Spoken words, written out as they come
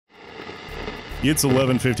It's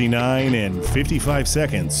 11:59 and 55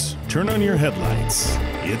 seconds. Turn on your headlights.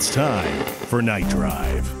 It's time for Night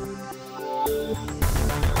Drive.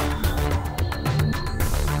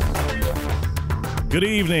 Good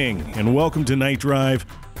evening and welcome to Night Drive.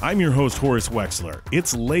 I'm your host, Horace Wexler.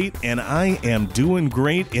 It's late and I am doing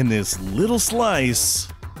great in this little slice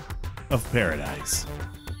of paradise.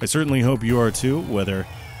 I certainly hope you are too, whether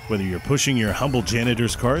you're pushing your humble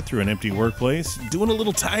janitor's cart through an empty workplace, doing a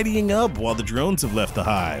little tidying up while the drones have left the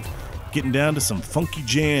hive, getting down to some funky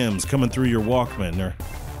jams coming through your Walkman,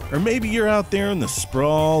 or maybe you're out there in the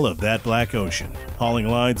sprawl of that black ocean, hauling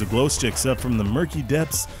lines of glow sticks up from the murky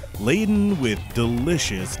depths laden with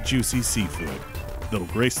delicious, juicy seafood that'll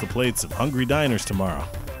grace the plates of hungry diners tomorrow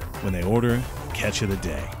when they order catch of the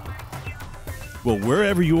day. Well,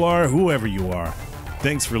 wherever you are, whoever you are,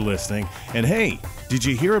 thanks for listening. And hey, did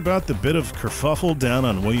you hear about the bit of kerfuffle down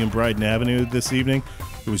on William Bryden Avenue this evening?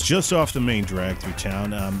 It was just off the main drag through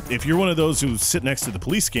town. If you're one of those who sit next to the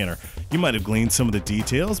police scanner, you might have gleaned some of the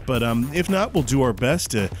details, but if not, we'll do our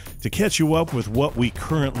best to catch you up with what we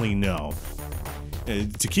currently know.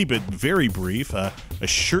 To keep it very brief, a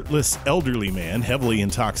shirtless elderly man, heavily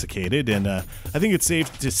intoxicated, and I think it's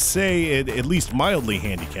safe to say at least mildly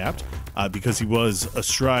handicapped, because he was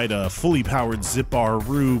astride a fully powered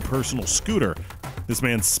Zip-R-Roo personal scooter. This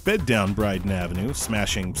man sped down Bryden Avenue,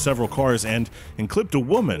 smashing several cars and clipped a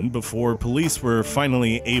woman before police were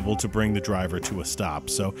finally able to bring the driver to a stop.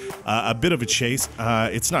 So a bit of a chase.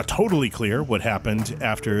 It's not totally clear what happened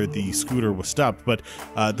after the scooter was stopped, but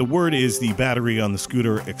the word is the battery on the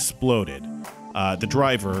scooter exploded. The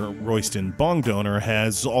driver, Royston Bongdonor,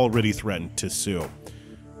 has already threatened to sue.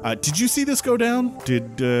 Did you see this go down?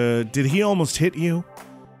 Did he almost hit you?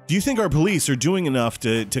 Do you think our police are doing enough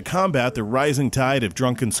to combat the rising tide of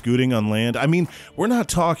drunken scooting on land? I mean, we're not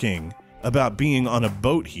talking about being on a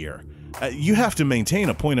boat here. You have to maintain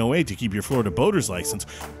a .08 to keep your Florida boater's license.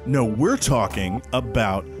 No, we're talking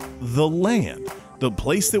about the land, the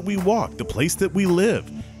place that we walk, the place that we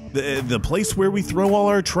live, the place where we throw all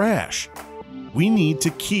our trash. We need to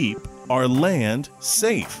keep our land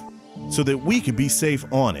safe so that we can be safe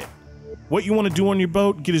on it. What you want to do on your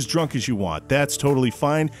boat, get as drunk as you want. That's totally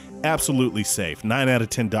fine, absolutely safe. 9 out of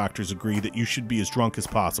 10 doctors agree that you should be as drunk as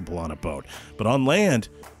possible on a boat. But on land,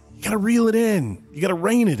 you gotta reel it in. You gotta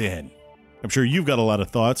rein it in. I'm sure you've got a lot of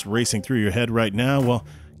thoughts racing through your head right now. Well,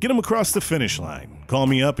 get them across the finish line. Call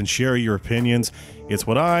me up and share your opinions. It's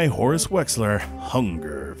what I, Horace Wexler,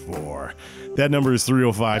 hunger for. That number is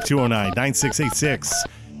 305-209-9686.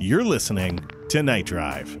 You're listening to Night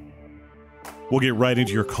Drive. We'll get right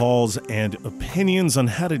into your calls and opinions on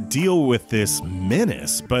how to deal with this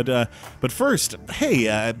menace. But first,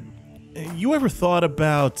 hey, you ever thought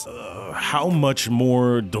about how much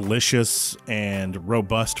more delicious and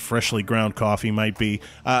robust freshly ground coffee might be?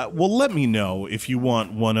 Well, let me know if you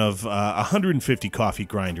want one of 150 coffee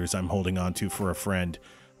grinders I'm holding on to for a friend.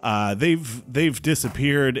 They've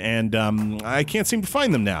disappeared, and I can't seem to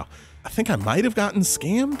find them now. I think I might have gotten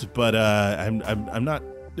scammed, but I'm not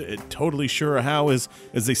totally sure how, as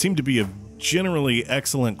they seem to be of generally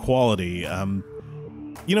excellent quality. In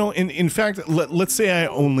fact, let's say I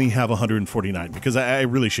only have 149, because I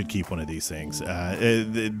really should keep one of these things.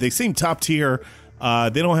 They seem top tier.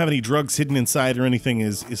 They don't have any drugs hidden inside or anything,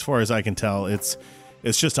 as far as I can tell. It's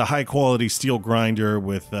just a high quality steel grinder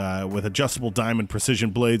with adjustable diamond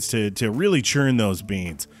precision blades to really churn those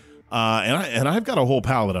beans. And I've got a whole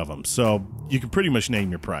pallet of them, so you can pretty much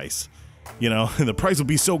name your price. You know, the price will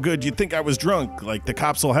be so good you'd think I was drunk, like the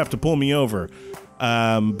cops will have to pull me over.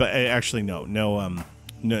 But actually, no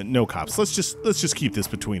cops. Let's just keep this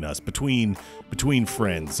between us, between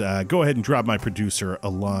friends. Go ahead and drop my producer a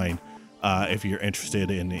line if you're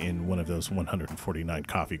interested in one of those 149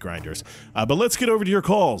 coffee grinders. But let's get over to your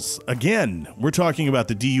calls. Again, we're talking about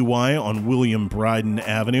the DUI on William Bryden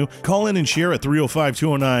Avenue. Call in and share at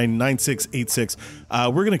 305-209-9686.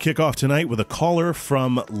 We're going to kick off tonight with a caller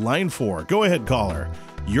from line 4. Go ahead, caller.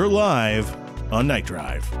 You're live on Night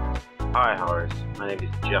Drive. Hi, Horace. My name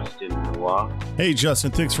is Justin Noir. Hey,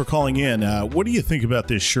 Justin. Thanks for calling in. What do you think about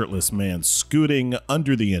this shirtless man scooting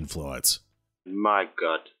under the influence? My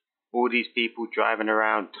God. All these people driving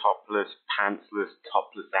around topless, pantsless,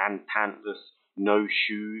 topless and pantless, no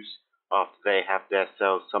shoes, after they have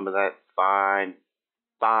themselves some of that fine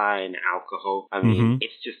alcohol. I mean,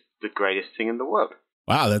 It's just the greatest thing in the world.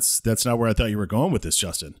 Wow, that's not where I thought you were going with this,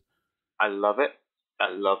 Justin. I love it.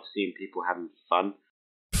 I love seeing people having fun.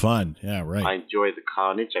 Fun, yeah, right. I enjoy the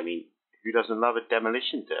carnage. I mean, who doesn't love a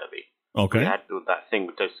demolition derby? Okay. We had that thing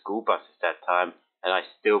with those school buses that time, and I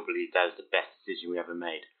still believe that was the best decision we ever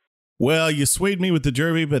made. Well, you swayed me with the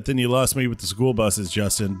Derby, but then you lost me with the school buses,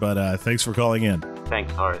 Justin. But thanks for calling in.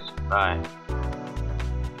 Thanks, Horace. Bye.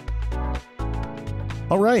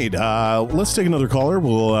 All right, let's take another caller.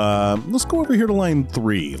 Let's go over here to line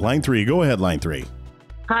 3. Line 3, go ahead, line 3.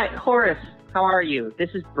 Hi, Horace. How are you? This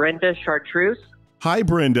is Brenda Chartreuse. Hi,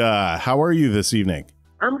 Brenda. How are you this evening?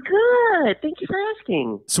 I'm good. Thank you for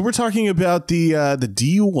asking. So we're talking about the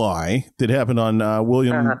DUI that happened on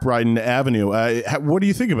William Bryden Avenue. What do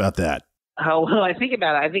you think about that? Oh, well, I think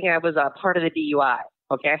about it. I think I was a part of the DUI.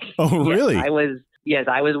 Okay. Oh, really? I was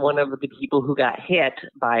one of the people who got hit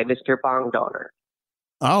by Mr. Bongdonor.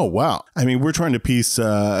 Oh, wow. I mean, we're trying to piece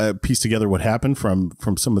together what happened from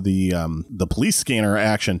some of the police scanner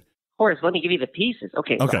action. Horace, let me give you the pieces.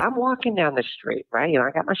 Okay. So I'm walking down the street, right? I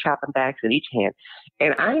got my shopping bags in each hand,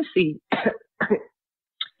 and I see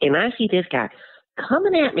this guy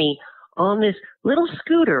coming at me on this little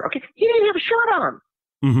scooter. Okay. He didn't have a shirt on.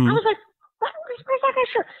 Mm-hmm. I was like, where's that guy's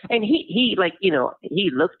shirt? And he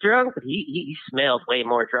looked drunk, but he smelled way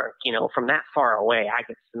more drunk, from that far away. I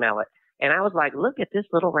could smell it. And I was like, look at this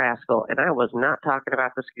little rascal. And I was not talking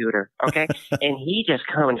about the scooter. Okay. And he just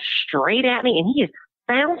coming straight at me, and he is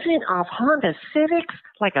bouncing off Honda Civics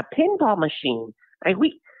like a pinball machine.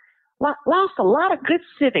 We lost a lot of good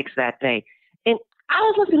Civics that day. And I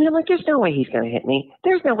was looking at him like, there's no way he's going to hit me.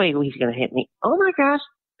 There's no way he's going to hit me. Oh, my gosh,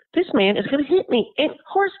 this man is going to hit me. And, of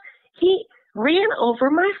course, he ran over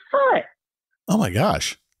my foot. Oh, my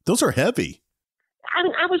gosh. Those are heavy. I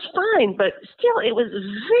mean, I was fine, but still, it was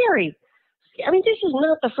very... I mean, this is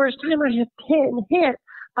not the first time I have been hit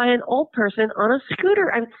by an old person on a scooter.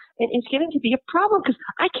 And it's getting to be a problem because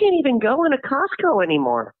I can't even go into Costco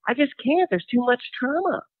anymore. I just can't. There's too much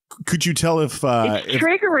trauma. Could you tell if... it's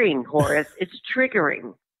triggering, Horace. It's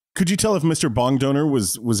triggering. Could you tell if Mr. Bongdonor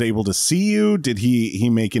was able to see you? Did he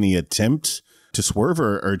make any attempt to swerve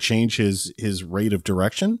or change his rate of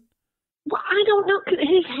direction? Well, I don't know.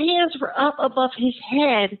 His hands were up above his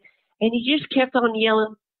head, and he just kept on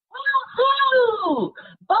yelling, "Woo-hoo!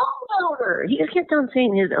 Bongdonor!" He just kept on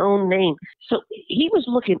saying his own name. So he was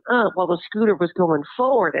looking up while the scooter was going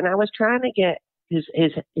forward, and I was trying to get his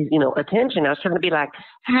attention. I was trying to be like,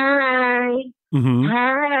 "Hi,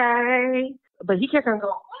 hi," but he kept on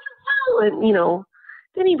going, "Woo-hoo!" and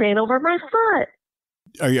then he ran over my foot.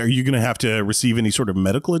 Are you going to have to receive any sort of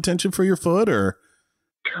medical attention for your foot, or?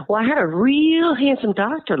 Well, I had a real handsome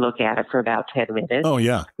doctor look at it for about 10 minutes. Oh,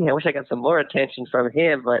 yeah. I wish I got some more attention from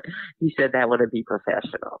him, but he said that wouldn't be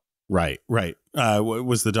professional. Right.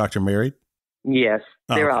 Was the doctor married? Yes,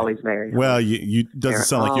 they're always married. Well, you doesn't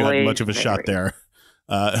sound like you had much of a shot there,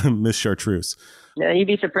 Miss Chartreuse. Yeah, you'd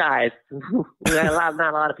be surprised. Not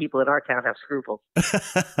a lot of people in our town have scruples.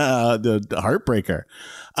 the heartbreaker.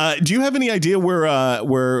 Do you have any idea where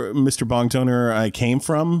Mr. Bongdonor came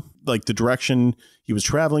from? Like the direction he was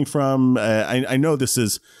traveling from? I know this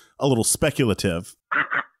is a little speculative.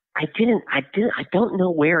 I don't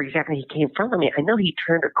know where exactly he came from. I mean, I know he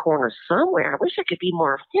turned a corner somewhere. I wish I could be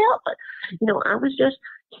more help, but I was just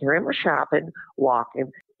carrying my shopping,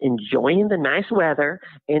 walking, enjoying the nice weather,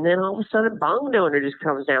 and then all of a sudden Bongdonor just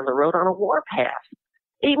comes down the road on a warpath.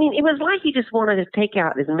 I mean, it was like he just wanted to take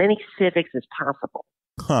out as many Civics as possible.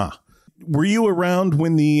 Huh. Were you around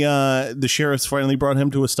when the sheriffs finally brought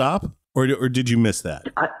him to a stop, or did you miss that?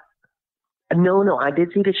 No, I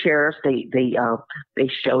did see the sheriffs. They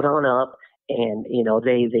showed on up, and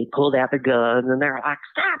they pulled out the guns, and they're like,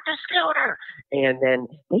 "Stop the scooter!" And then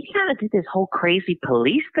they kind of did this whole crazy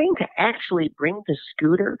police thing to actually bring the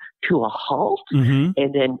scooter to a halt. Mm-hmm.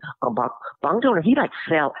 And then Bongdonor, he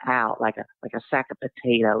fell out like a sack of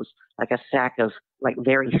potatoes, like a sack of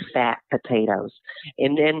very fat potatoes.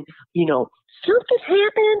 And then something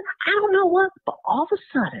happened. I don't know what, but all of a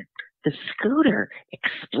sudden the scooter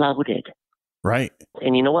exploded. Right.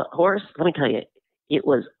 And you know what, Horace? Let me tell you, it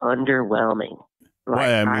was underwhelming.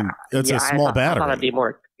 It's a small battery. I thought it'd be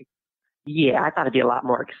more. Yeah, I thought it'd be a lot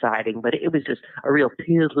more exciting, but it was just a real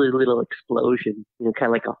piddly little explosion. Kind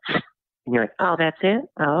of like and you're like, "Oh, that's it?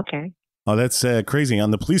 Oh, okay." Oh, that's crazy.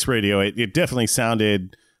 On the police radio, it definitely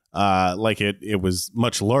sounded like it was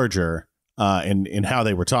much larger in how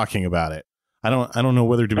they were talking about it. I don't know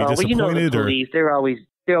whether to be disappointed the police, they're always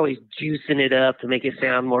juicing it up to make it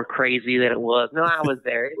sound more crazy than it was. No, I was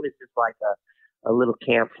there. It was just like a little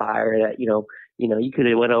campfire that, you could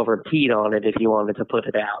have went over and peed on it if you wanted to put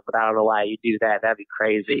it out. But I don't know why you do that. That'd be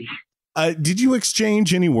crazy. Did you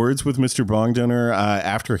exchange any words with Mr. Bongdonor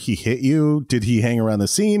after he hit you? Did he hang around the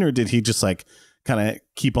scene, or did he just kind of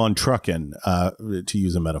keep on trucking, to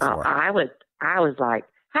use a metaphor? I was like,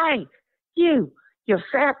 "Hey, you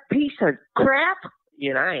fat piece of crap.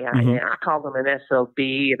 You know, I called him an SOB,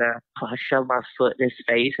 and I shoved my foot in his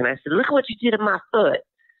face, and I said, "Look what you did to my foot."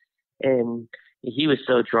 And he was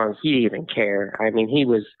so drunk, he didn't even care. I mean, he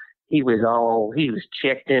was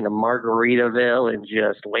checked into Margaritaville and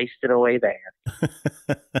just wasted away there.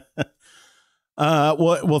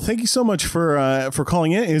 Well, thank you so much for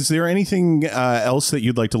calling in. Is there anything else that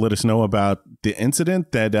you'd like to let us know about the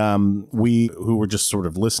incident that we who were just sort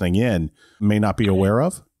of listening in may not be aware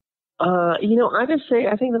of? You know, I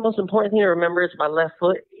think the most important thing to remember is my left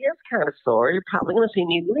foot is kind of sore. You're probably going to see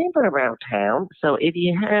me limping around town. So if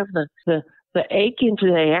you have the aching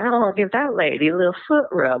today, I'll give that lady a little foot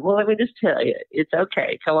rub. Well, let me just tell you, it's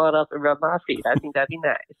okay. Come on up and rub my feet. I think that'd be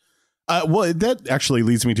nice. Well, that actually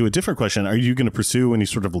leads me to a different question. Are you going to pursue any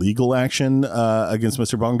sort of legal action against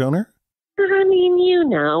Mr. Bongdonor? I mean, you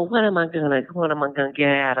know, what am I gonna get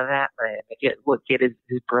out of that man? Get his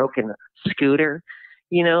broken scooter?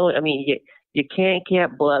 You know, I mean, you can't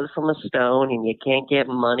get blood from a stone, and you can't get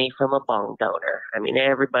money from a bong donor. I mean,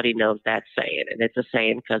 everybody knows that saying, and it's a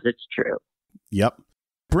saying because it's true. Yep.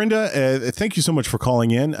 Brenda, thank you so much for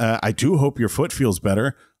calling in. I do hope your foot feels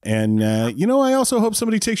better. And, you know, I also hope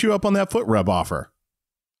somebody takes you up on that foot rub offer.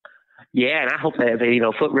 Yeah, and I hope that, you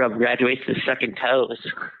know, foot rub graduates to sucking toes.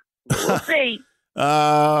 We'll see.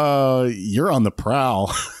 You're on the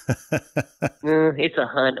prowl. It's a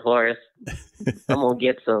hunt, Horace. I'm going to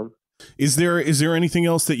get some. Is there anything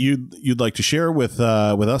else that you'd like to share with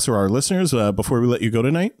us or our listeners before we let you go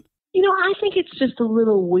tonight? You know, I think it's just a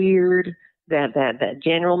little weird that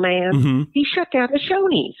general man, he shut down the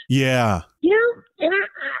Shoneys. Yeah. You know, and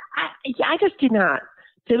I just did not.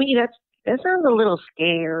 To me, that sounds a little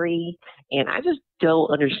scary, and I just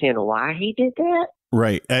don't understand why he did that.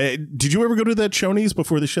 Right. Did you ever go to that Shoneys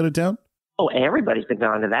before they shut it down? Oh, everybody's been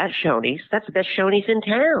gone to that Shoneys. That's the best Shoneys in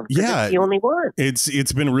town. Yeah. It's the only one.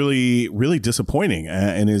 It's been really, really disappointing.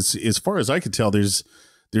 And as far as I could tell, there's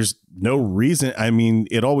no reason. I mean,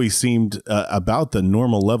 it always seemed about the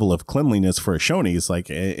normal level of cleanliness for a Shoneys.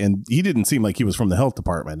 And he didn't seem like he was from the health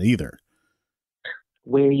department either.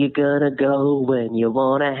 Where you gonna go when you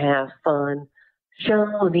wanna have fun?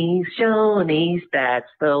 Shoneys, that's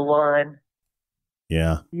the one.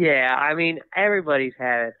 Yeah. Yeah, I mean, everybody's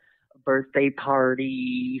had birthday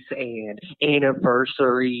parties and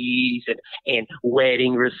anniversaries and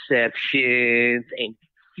wedding receptions and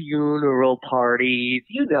funeral parties.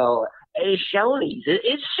 You know, it's Shoneys.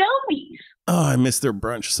 It's Shoneys. Oh, I miss their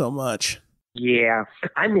brunch so much. Yeah,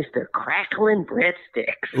 I miss their crackling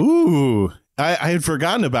breadsticks. Ooh, I had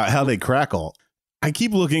forgotten about how they crackle. I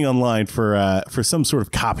keep looking online for some sort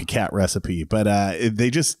of copycat recipe, but they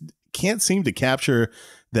just can't seem to capture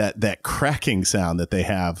that cracking sound that they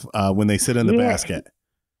have when they sit in the basket.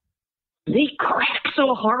 They crack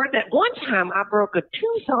so hard that one time I broke a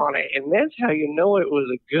tooth on it, and that's how you know it was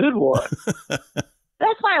a good one.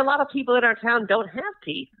 That's why a lot of people in our town don't have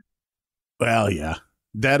teeth. Well, yeah.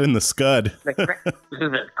 That and the scud. The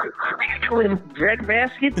crackling bread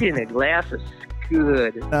baskets in a glass of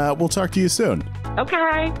scud. We'll talk to you soon.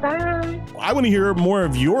 Okay, bye. I want to hear more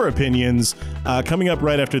of your opinions coming up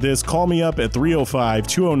right after this. Call me up at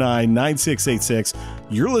 305-209-9686.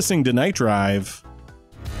 You're listening to Night Drive.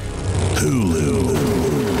 Hulu,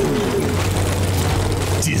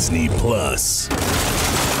 Disney Plus,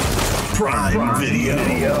 Prime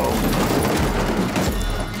Video,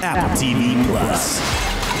 Apple TV Plus,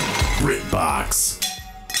 BritBox,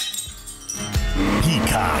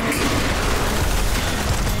 Peacock,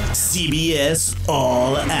 CBS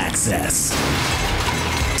All Access,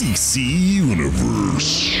 DC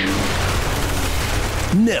Universe,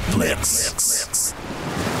 Netflix,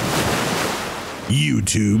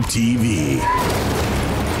 YouTube TV.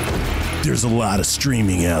 There's a lot of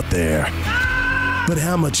streaming out there. But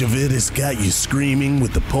how much of it has got you screaming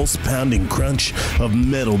with the pulse-pounding crunch of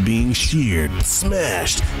metal being sheared,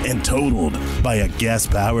 smashed, and totaled by a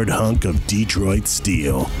gas-powered hunk of Detroit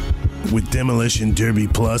steel? With Demolition Derby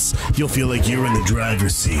Plus, you'll feel like you're in the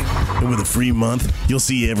driver's seat. And with a free month, you'll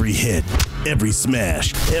see every hit, every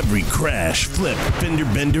smash, every crash, flip, fender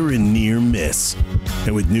bender, and near miss.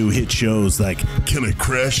 And with new hit shows like Can I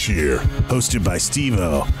Crash Here, hosted by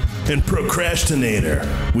Steve-O, and Procrastinator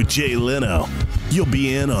with Jay Leno, you'll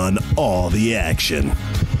be in on all the action.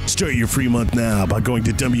 Start your free month now by going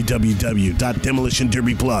to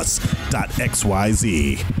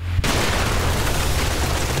www.demolitionderbyplus.xyz.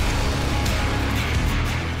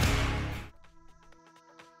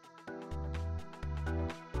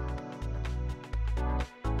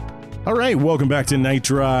 All right, welcome back to Night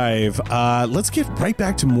Drive. Let's get right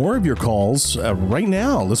back to more of your calls right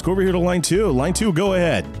now. Let's go over here to line 2. Line 2, go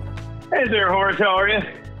ahead. Hey there, Horace. How are you?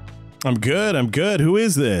 I'm good. I'm good. Who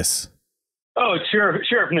is this? Oh, it's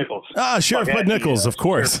Sheriff Nichols. Ah, Sheriff Bud Nichols, of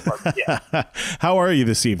course. Yeah. How are you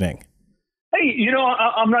this evening? Hey,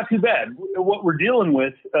 I'm not too bad. What we're dealing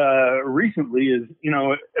with recently is,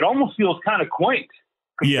 it almost feels kind of quaint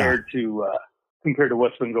compared to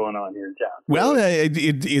what's been going on here in town. Well,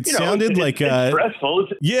 it sounded like it's stressful.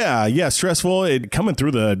 Yeah, stressful. Coming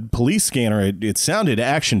through the police scanner, it sounded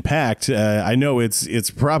action packed. I know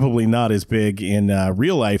it's probably not as big in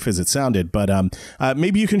real life as it sounded, but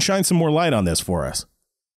maybe you can shine some more light on this for us.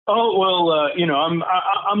 Oh well,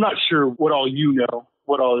 I'm not sure what all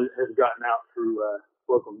what all has gotten out through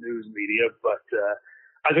local news media, but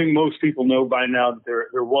I think most people know by now that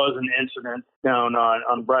there was an incident down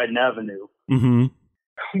on Bryden Avenue. Mm-hmm.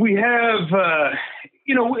 We have,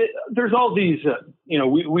 there's all these,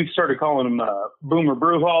 we've started calling them Boomer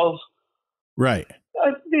Brewhalls. Right.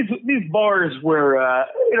 These bars where,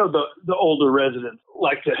 the older residents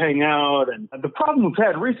like to hang out. And the problem we've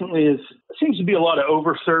had recently is there seems to be a lot of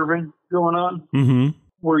over-serving going on. Mm-hmm.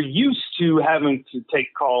 We're used to having to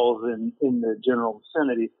take calls in the general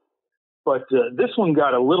vicinity, but this one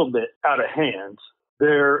got a little bit out of hand.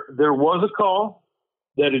 There was a call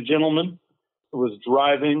that a gentleman was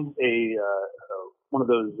driving one of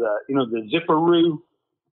those, the Zipperoo.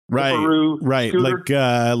 Right,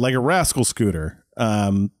 scooter. like a rascal scooter,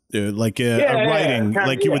 like a riding,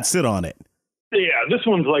 like you would sit on it. Yeah, this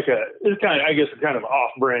one's it's kind of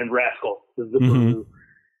off-brand rascal, the Zipperoo. Mm-hmm.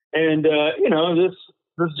 And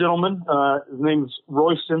this gentleman, his name's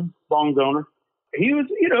Royston Bongdonor. He was,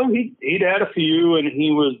 he'd had a few, and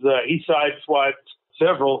he sideswiped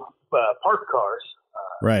several parked cars.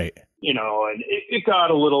 Right. And it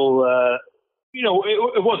got a little,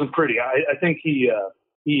 it wasn't pretty. I think he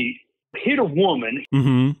hit a woman,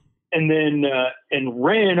 mm-hmm. and then and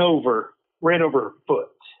ran over her foot.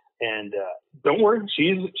 And don't worry,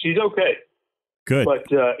 she's okay. Good.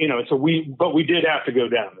 But we did have to go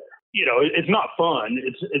down there. It's not fun.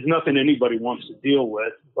 It's nothing anybody wants to deal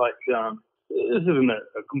with. But this isn't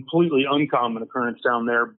a completely uncommon occurrence down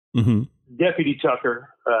there. Mm-hmm. Deputy Tucker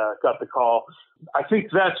got the call. I think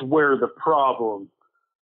that's where the problem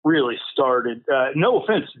really started. No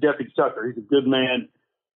offense to Deputy Tucker. He's a good man,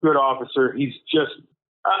 good officer. He's just,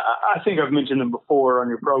 I think I've mentioned him before on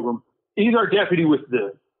your program. He's our deputy with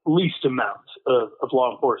the least amount of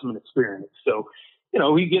law enforcement experience. So,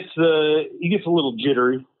 he gets a little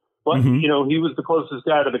jittery, but, mm-hmm. He was the closest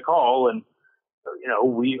guy to the call. And,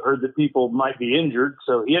 we heard that people might be injured.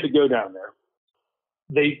 So he had to go down there.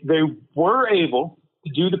 They were able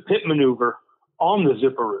to do the pit maneuver on the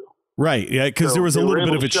Zipperoo. Right. Yeah. Because there was a little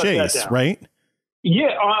bit of a chase, right?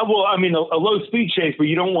 Yeah. A low speed chase, but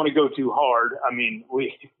you don't want to go too hard. I mean,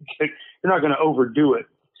 you're not going to overdo it.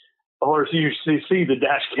 Or if you see the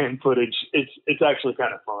dash cam footage, it's actually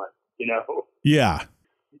kind of fun, Yeah.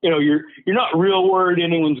 You're not real worried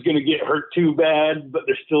anyone's going to get hurt too bad, but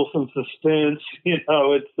there's still some suspense. It's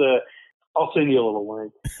I'll send you a little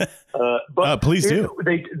link. But please do.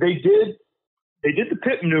 They did the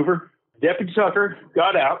pit maneuver. Deputy Tucker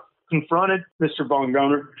got out, confronted Mr.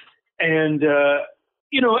 Bongdonor, and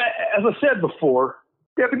as I said before,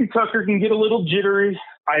 Deputy Tucker can get a little jittery.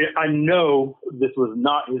 I know this was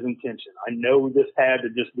not his intention. I know this had to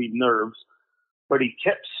just be nerves, but he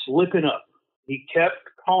kept slipping up. He kept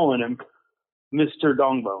calling him Mr.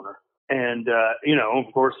 Dongboner, and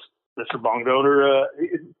of course, Mr. Bongdonor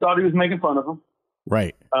thought he was making fun of him.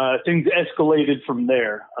 Right. Things escalated from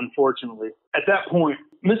there, unfortunately. At that point,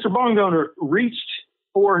 Mr. Bongdonor reached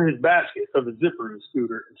for his basket of a Zipperoo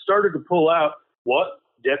scooter and started to pull out what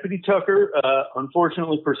Deputy Tucker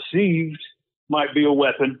unfortunately perceived might be a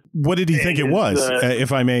weapon. What did he think it was,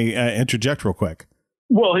 if I may interject real quick?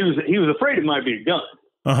 Well, he was afraid it might be a gun.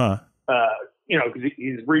 Uh-huh. Because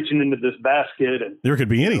he's reaching into this basket. And there could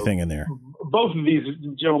be anything in there. Both of these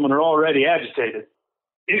gentlemen are already agitated.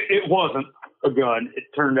 It wasn't a gun. It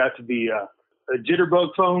turned out to be a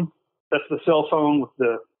jitterbug phone. That's the cell phone with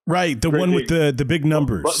the... Right, the one with the big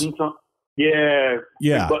numbers. Buttons on, yeah.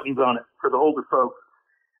 Big buttons on it for the older folks.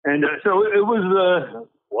 And so it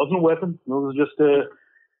wasn't a weapon. It was just a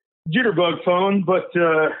jitterbug phone, but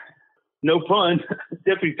no pun.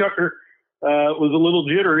 Deputy Tucker was a little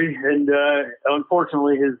jittery, and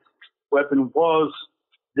unfortunately his weapon was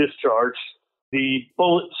discharged. The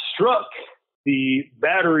bullet struck the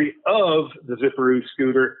battery of the Zipperoo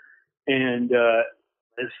scooter, and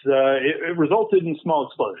it resulted in a small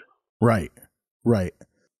explosion. Right.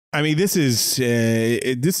 I mean, this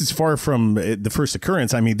is far from the first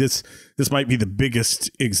occurrence. I mean, this might be the biggest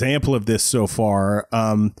example of this so far.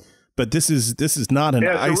 But this is not an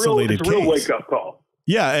isolated case. It's a real wake up call.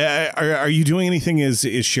 Yeah. Are you doing anything as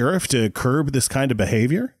sheriff to curb this kind of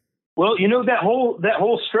behavior? Well, that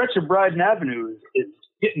whole stretch of Bryden Avenue is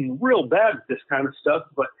getting real bad with this kind of stuff.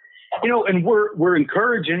 But, and we're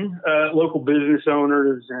encouraging local business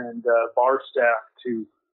owners and bar staff to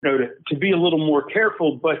be a little more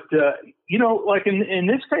careful. But, like in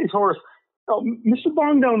this case, Horace, Mr.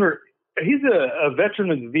 Bongdonor, he's a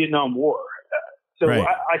veteran of the Vietnam War. So right.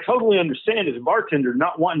 I totally understand as a bartender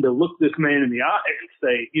not wanting to look this man in the eye and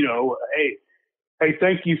say, hey,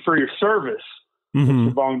 thank you for your service,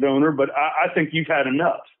 Mr. Bongdonor, but I think you've had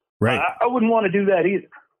enough. Right. I wouldn't want to do that either.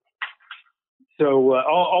 So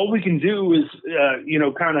all we can do is,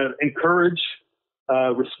 kind of encourage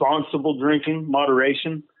responsible drinking,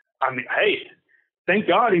 moderation. I mean, hey, thank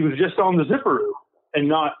God he was just on the Zipperoo and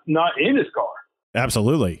not in his car.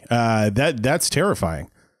 Absolutely. That's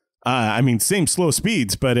terrifying. Same slow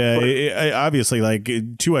speeds, but obviously like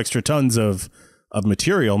 2 extra tons of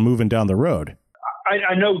material moving down the road.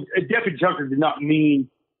 I know Deputy Tucker did not mean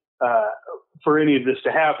for any of this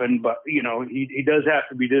to happen, but, he does have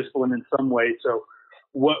to be disciplined in some way. So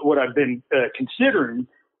what I've been considering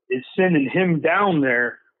is sending him down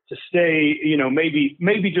there to stay,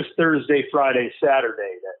 maybe just Thursday, Friday,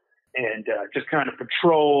 Saturday, and just kind of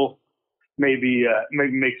patrol, maybe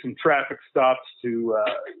make some traffic stops to,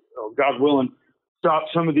 God willing, stop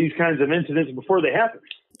some of these kinds of incidents before they happen.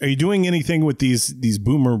 Are you doing anything with these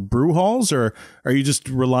Boomer Brewhalls, or are you just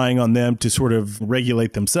relying on them to sort of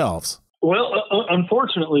regulate themselves? Well,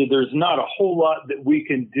 unfortunately, there's not a whole lot that we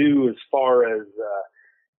can do as far as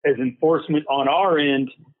enforcement on our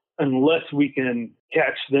end, unless we can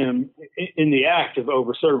catch them in the act of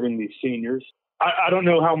over-serving these seniors. I don't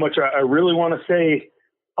know how much I really want to say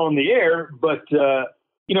on the air, but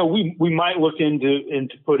we might look into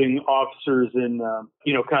putting officers in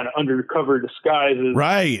kind of undercover disguises,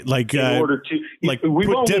 right? Like in order to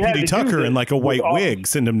put Deputy Tucker in like a white wig,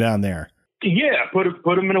 send him down there. Yeah, put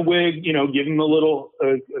him in a wig, give him a little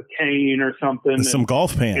a cane or something, and some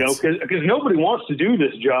golf pants, because nobody wants to do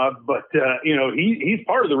this job, but he's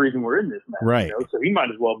part of the reason we're in this mess, right? So he might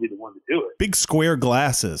as well be the one to do it. Big square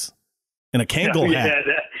glasses and a Kangol hat.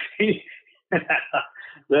 He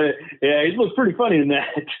looks pretty funny in that.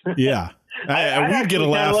 Yeah, we'd get a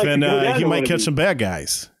laugh, and he might catch some bad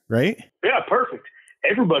guys, right? Yeah, perfect.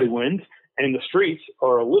 Everybody wins. And the streets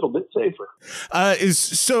are a little bit safer.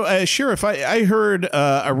 Sheriff, I heard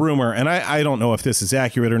a rumor, and I don't know if this is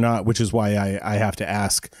accurate or not, which is why I have to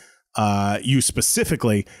ask you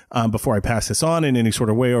specifically before I pass this on in any sort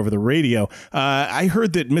of way over the radio. I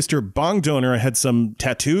heard that Mr. Bongdonor had some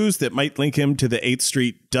tattoos that might link him to the 8th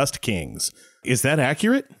Street Dust Kings. Is that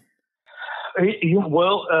accurate?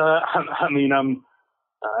 Well,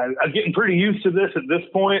 I'm getting pretty used to this at this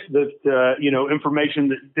point, that, information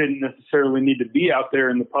that didn't necessarily need to be out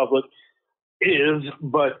there in the public is,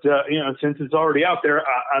 but, since it's already out there,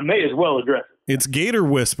 I may as well address it. It's Gator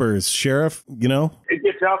Whispers, Sheriff, It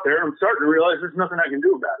gets out there. I'm starting to realize there's nothing I can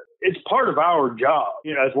do about it. It's part of our job,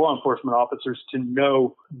 as law enforcement officers, to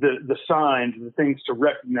know the signs, the things to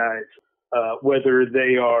recognize, whether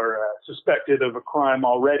they are suspected of a crime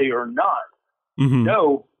already or not.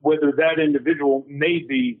 Know whether that individual may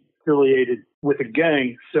be affiliated with a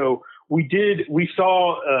gang. So we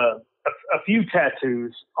saw a few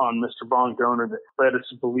tattoos on Mr. Bongdonor that led us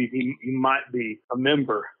to believe he might be a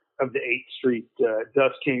member of the 8th Street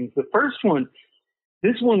Dust Kings. The first one,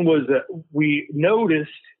 this one was we noticed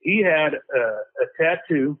he had a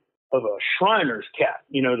tattoo of a Shriner's cap.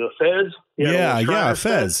 The fez. Yeah,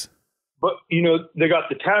 fez. But they got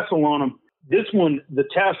the tassel on them. This one, the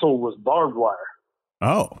tassel was barbed wire.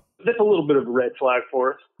 Oh. That's a little bit of a red flag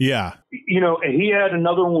for us. Yeah. He had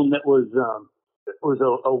another one that was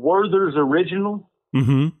a Werther's original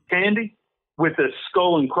candy with a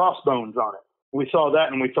skull and crossbones on it. We saw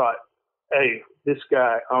that and we thought, hey, this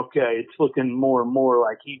guy, okay, it's looking more and more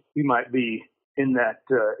like he might be in that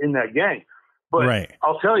gang. But right.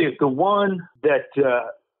 I'll tell you, the one that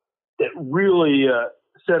really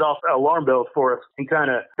set off alarm bells for us and kind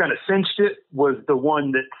of cinched it was the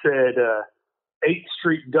one that said 8th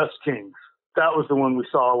Street Dust Kings. That was the one we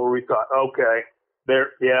saw where we thought, okay,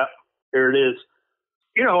 there it is.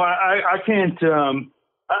 I can't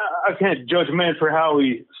judge a man for how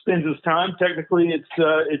he spends his time. Technically,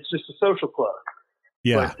 it's just a social club.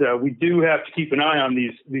 Yeah. But we do have to keep an eye on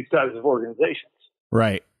these types of organizations.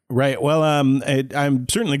 Right. Well, I'm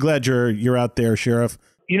certainly glad you're out there, Sheriff.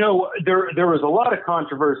 There was a lot of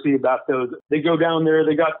controversy about those. They go down there.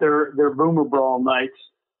 They got their Boomer Brawl nights,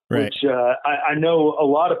 right. Which I know a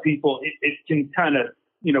lot of people. It can kind of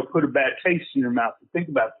put a bad taste in your mouth to think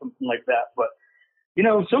about something like that. But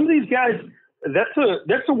some of these guys,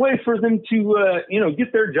 that's a way for them to,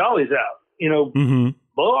 get their jollies out,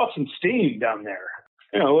 blow off some steam down there.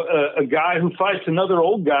 A guy who fights another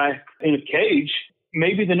old guy in a cage,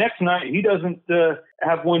 maybe the next night he doesn't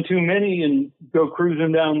have one too many and go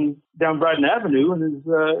cruising down Brighton Avenue in his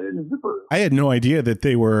zipper. I had no idea that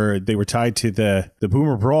they were tied to the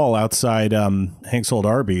Boomer Brawl outside Hank's Old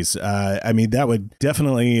Arby's. I mean, that would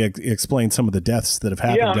definitely explain some of the deaths that have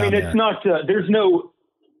happened. Yeah, I mean, it's not. There's no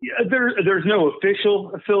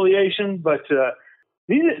official affiliation, but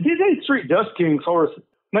these 8th Street Dust Kings, Horace,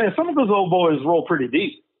 man, some of those old boys roll pretty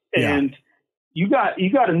deep, and you got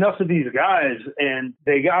enough of these guys, and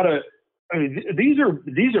they gotta. I mean, these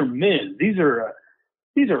are men. These are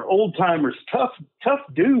old timers, tough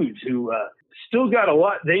dudes who still got a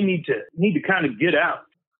lot they need to kind of get out.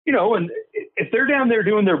 And if they're down there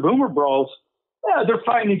doing their Boomer Brawls, they're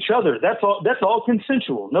fighting each other. That's all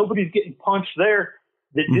consensual. Nobody's getting punched there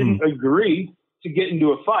that didn't agree to get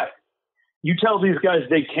into a fight. You tell these guys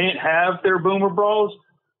they can't have their Boomer Brawls,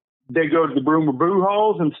 they go to the Boomer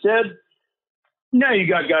Brewhalls instead. Now you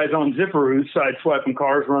got guys on zipperoos sideswiping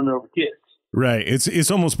cars, running over kids. Right.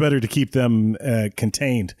 It's almost better to keep them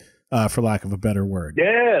contained, for lack of a better word.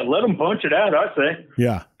 Yeah, let them punch it out, I say.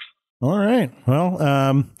 Yeah. All right.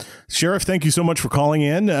 Well, Sheriff, thank you so much for calling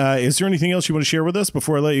in. Is there anything else you want to share with us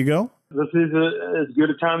before I let you go? This is as good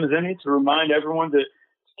a time as any to remind everyone to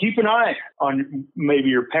keep an eye on maybe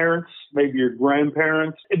your parents, maybe your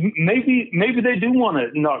grandparents. Maybe they do want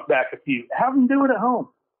to knock back a few. Have them do it at home.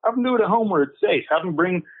 Have them do it at home where it's safe. Have them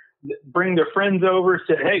bring their friends over.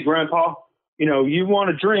 Say, hey, Grandpa, you want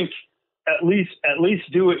to drink? At least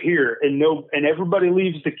do it here, and everybody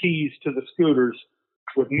leaves the keys to the scooters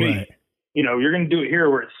with me. Right. You're going to do it here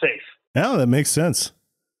where it's safe. Yeah, that makes sense.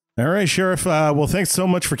 All right, Sheriff. Well, thanks so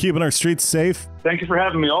much for keeping our streets safe. Thank you for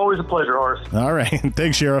having me. Always a pleasure, Horace. All right.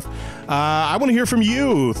 Thanks, Sheriff. I want to hear from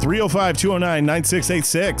you.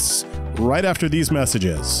 305-209-9686 right after these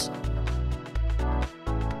messages.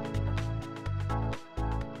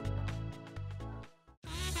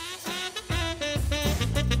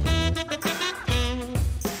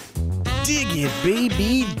 Dig it,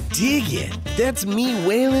 baby, dig it. That's me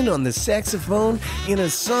wailing on the saxophone in a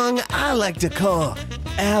song I like to call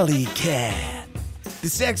Alley Cat. The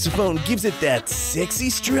saxophone gives it that sexy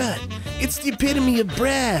strut. It's the epitome of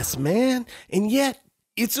brass, man. And yet,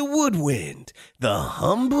 it's a woodwind. The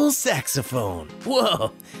humble saxophone.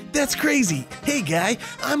 Whoa, that's crazy. Hey, guy,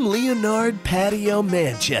 I'm Leonard Patio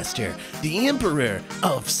Manchester, the emperor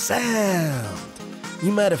of sound.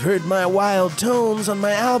 You might have heard my wild tones on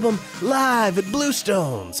my album Live at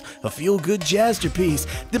Bluestones, a feel-good jazzerpiece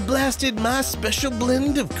that blasted my special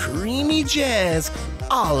blend of creamy jazz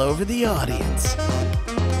all over the audience.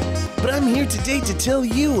 But I'm here today to tell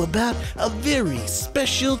you about a very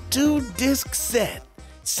special 2-disc set,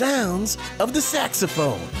 Sounds of the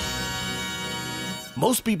Saxophone.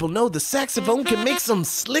 Most people know the saxophone can make some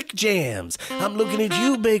slick jams. I'm looking at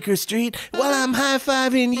you, Baker Street, while I'm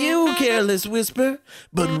high-fiving you, Careless Whisper.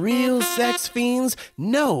 But real sax fiends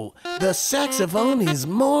know the saxophone is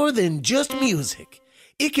more than just music.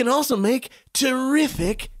 It can also make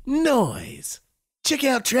terrific noise. Check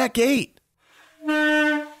out track 8.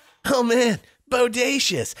 Oh man,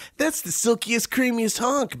 bodacious. That's the silkiest, creamiest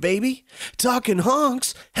honk, baby. Talking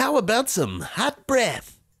honks, how about some hot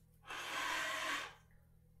breath?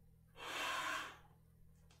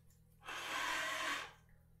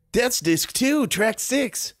 That's disc 2, track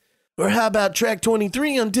 6. Or how about track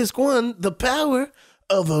 23 on disc 1, The Power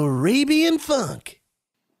of Arabian Funk?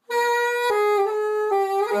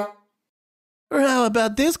 Or how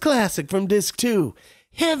about this classic from disc 2,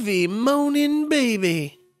 Heavy Moanin'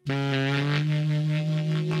 Baby?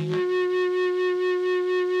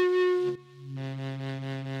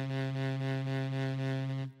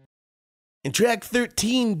 And track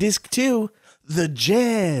 13, disc 2, The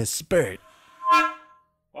Jazz Spurt.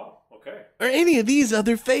 Or any of these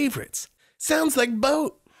other favorites. Sounds like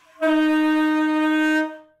boat.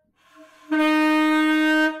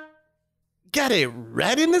 Got it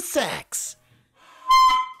right in the sax.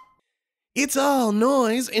 It's all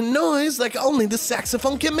noise, and noise like only the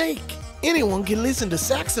saxophone can make. Anyone can listen to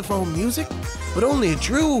saxophone music, but only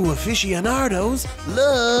true aficionados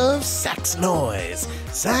love sax noise.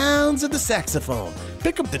 Sounds of the Saxophone.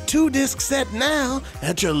 Pick up the 2-disc set now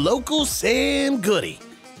at your local Sam Goody.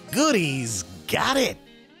 Goodies got it.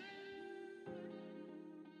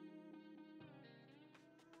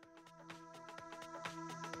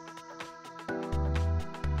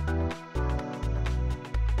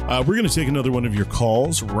 We're going to take another one of your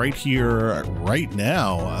calls right here, right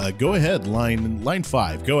now. Go ahead, line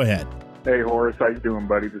 5. Go ahead. Hey, Horace. How you doing,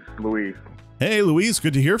 buddy? This is Luis. Hey, Luis,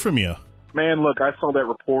 good to hear from you. Man, look, I saw that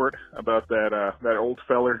report about that old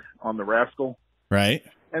feller on the Rascal. Right.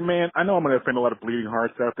 And, man, I know I'm going to offend a lot of bleeding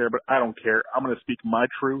hearts out there, but I don't care. I'm going to speak my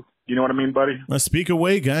truth. You know what I mean, buddy? Let's speak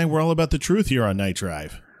away, guy. We're all about the truth here on Night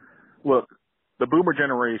Drive. Look, the Boomer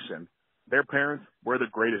generation, their parents were the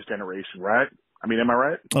greatest generation, right? I mean, am I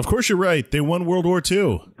right? Of course you're right. They won World War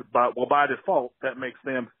II. By default, that makes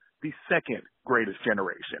them the second greatest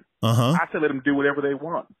generation. Uh-huh. I say let them do whatever they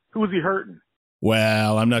want. Who is he hurting?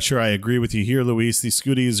 Well, I'm not sure I agree with you here, Luis. These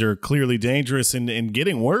Scootees are clearly dangerous and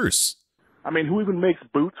getting worse. I mean, who even makes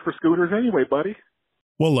boots for scooters anyway, buddy?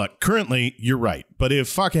 Well, look, currently, you're right. But if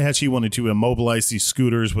Fakahatchee wanted to immobilize these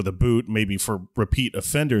scooters with a boot, maybe for repeat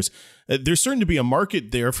offenders, there's starting to be a market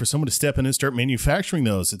there for someone to step in and start manufacturing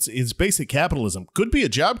those. It's basic capitalism. Could be a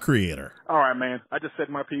job creator. All right, man. I just said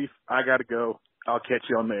my piece. I got to go. I'll catch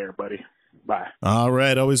you on the air, buddy. Bye. All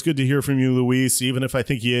right. Always good to hear from you, Luis, even if I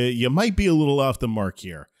think you might be a little off the mark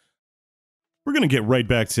here. We're going to get right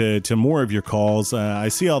back to more of your calls. I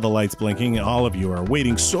see all the lights blinking. All of you are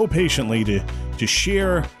waiting so patiently to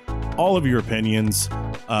share all of your opinions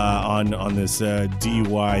on this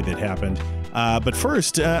DUI that happened. But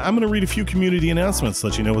first, I'm going to read a few community announcements,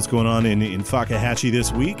 let you know what's going on in Fakahatchee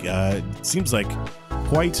this week. It seems like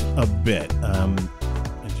quite a bit.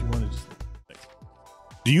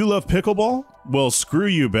 Do you love pickleball? Well, screw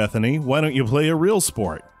you, Bethany. Why don't you play a real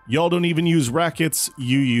sport? Y'all don't even use rackets,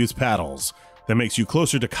 you use paddles. That makes you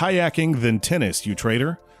closer to kayaking than tennis, you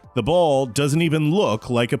traitor. The ball doesn't even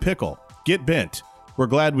look like a pickle. Get bent. We're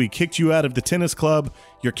glad we kicked you out of the tennis club.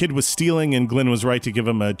 Your kid was stealing and Glenn was right to give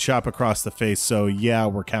him a chop across the face, so yeah,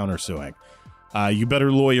 we're countersuing. You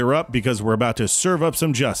better lawyer up because we're about to serve up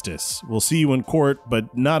some justice. We'll see you in court,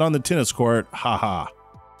 but not on the tennis court. Ha ha.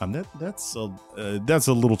 That's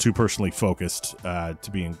a little too personally focused to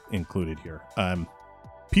be included here.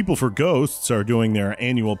 People for Ghosts are doing their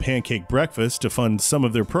annual pancake breakfast to fund some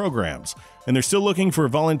of their programs, and they're still looking for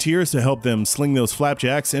volunteers to help them sling those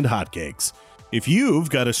flapjacks and hotcakes. If you've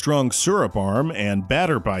got a strong syrup arm and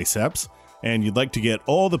batter biceps, and you'd like to get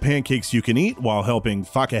all the pancakes you can eat while helping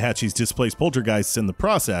Fakahatchee's displaced poltergeists in the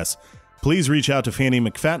process, please reach out to Fanny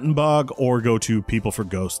McFattenbog or go to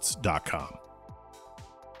peopleforghosts.com.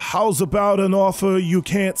 How's about an offer you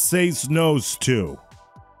can't say no's to?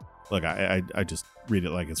 Look, I just read it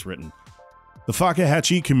like it's written. The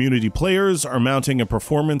Fakahatchee community players are mounting a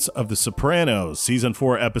performance of The Sopranos, Season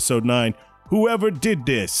 4, Episode 9, Whoever Did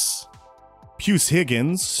This? Puce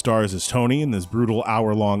Higgins stars as Tony in this brutal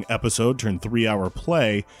hour-long episode turned 3-hour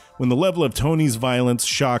play when the level of Tony's violence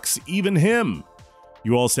shocks even him.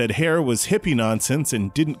 You all said hair was hippie nonsense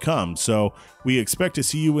and didn't come, so we expect to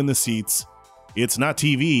see you in the seats. It's not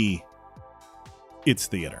TV, it's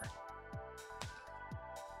theater.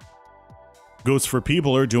 Ghosts for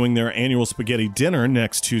People are doing their annual spaghetti dinner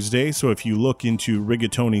next Tuesday, so if you look into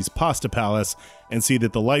Rigatoni's Pasta Palace and see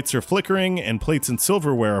that the lights are flickering and plates and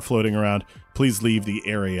silverware are floating around, please leave the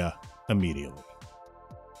area immediately.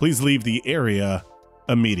 Please leave the area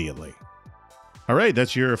immediately. All right,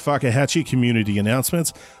 that's your Fakahatchee community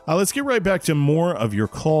announcements. Let's get right back to more of your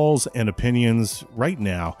calls and opinions right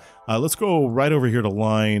now. Let's go right over here to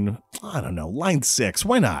line 6.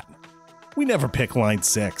 Why not? We never pick line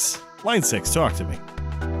 6. Line 6, talk to me.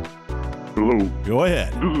 Hello. Go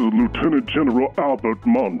ahead. This is Lieutenant General Albert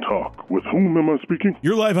Montauk. With whom am I speaking?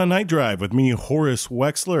 You're live on Night Drive with me, Horace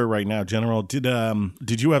Wexler, right now, General. Did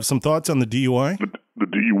you have some thoughts on the DUI? The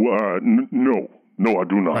DUI? No, I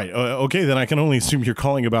do not. Right. Okay, then I can only assume you're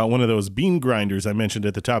calling about one of those bean grinders I mentioned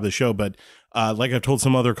at the top of the show, but like I've told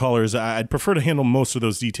some other callers, I'd prefer to handle most of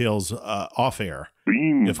those details off air.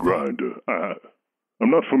 Bean grinder? I'm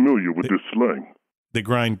not familiar with this slang. They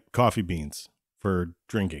grind coffee beans for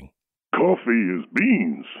drinking. Coffee is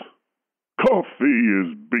beans. Coffee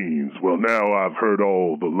is beans. Well, now I've heard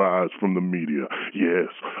all the lies from the media. Yes,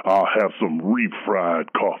 I'll have some refried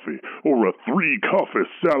coffee or a 3-coffee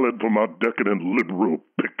salad for my decadent liberal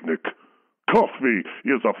picnic. Coffee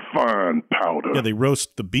is a fine powder. Yeah, they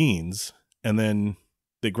roast the beans and then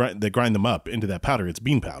they grind them up into that powder. It's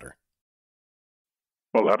bean powder.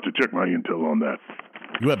 I'll have to check my intel on that.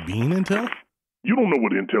 You have bean intel? You don't know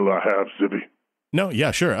what intel I have, Civvy. No, yeah,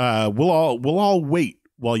 sure. We'll all wait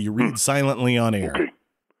while you read silently on air. Okay.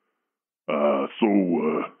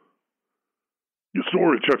 Your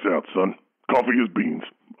story checks out, son. Coffee is beans.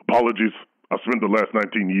 Apologies. I spent the last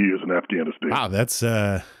 19 years in Afghanistan. Wow, that's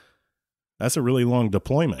a really long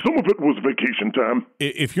deployment. Some of it was vacation time.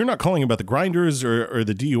 If you're not calling about the grinders or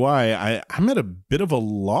the DUI, I'm at a bit of a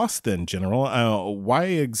loss then, General. Why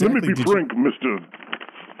exactly? Let me be frank, Mr.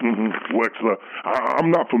 Wexler,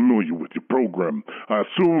 I'm not familiar with your program. I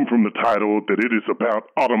assume from the title that it is about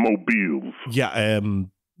automobiles. Yeah,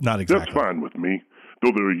 not exactly. That's fine with me.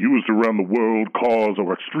 Though they're used around the world, cars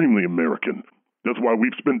are extremely American. That's why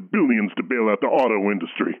we've spent billions to bail out the auto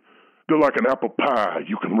industry. They're like an apple pie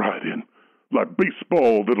you can ride in. Like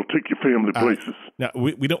baseball that'll take your family places. No,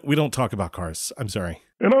 we don't talk about cars. I'm sorry.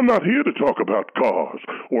 And I'm not here to talk about cars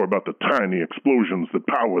or about the tiny explosions that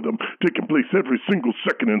power them, taking place every single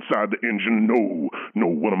second inside the engine. No,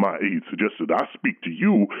 one of my aides suggested I speak to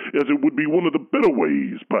you as it would be one of the better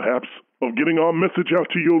ways, perhaps, of getting our message out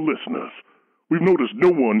to your listeners. We've noticed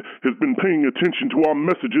no one has been paying attention to our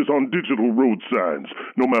messages on digital road signs,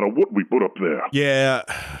 no matter what we put up there. Yeah,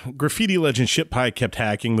 graffiti legend Shit Pie kept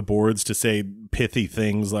hacking the boards to say pithy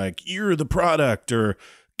things like, "You're the product," or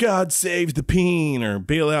 "God save the peen," or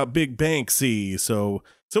 "Bail out Big Banksy." So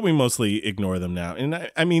we mostly ignore them now. And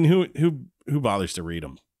I mean, who bothers to read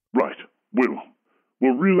them? Right. Well,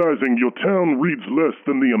 realizing your town reads less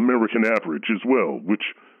than the American average as well, which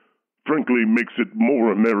frankly makes it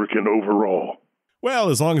more American overall. Well,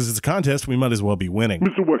 as long as it's a contest, we might as well be winning.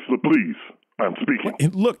 Mr. Wexler, please. I'm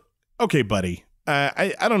speaking. Look, okay, buddy.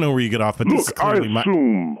 I don't know where you get off, but this is clearly I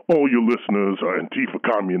assume all your listeners are Antifa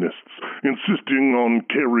communists insisting on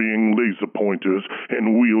carrying laser pointers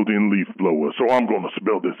and wielding leaf blowers, so I'm going to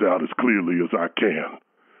spell this out as clearly as I can.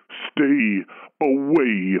 Stay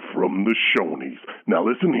away from the Shoneys. Now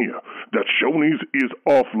listen here, that Shoneys is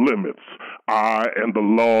off limits. I and the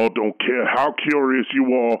law don't care how curious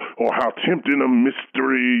you are or how tempting a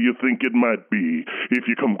mystery you think it might be. If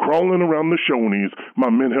you come crawling around the Shoneys, my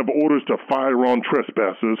men have orders to fire on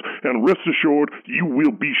trespassers, and rest assured you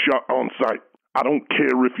will be shot on sight. I don't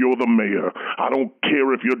care if you're the mayor. I don't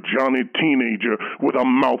care if you're Johnny Teenager with a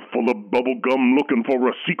mouthful of bubble gum looking for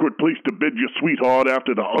a secret place to bed your sweetheart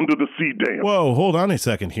after the under-the-sea dance. Whoa, hold on a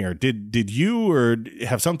second here. Did you or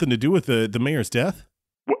have something to do with the mayor's death?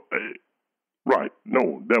 Well, right.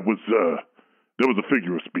 No, that was a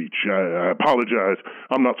figure of speech. I apologize.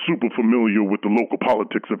 I'm not super familiar with the local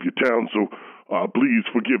politics of your town, so please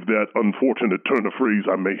forgive that unfortunate turn of phrase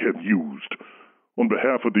I may have used. On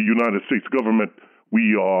behalf of the United States government,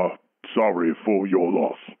 we are sorry for your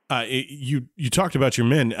loss. You talked about your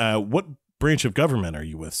men. What branch of government are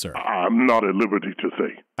you with, sir? I'm not at liberty to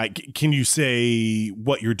say. Can you say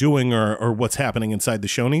what you're doing or what's happening inside the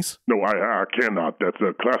Shoneys? No, I cannot. That's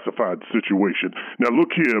a classified situation. Now, look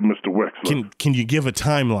here, Mr. Wexler. Can you give a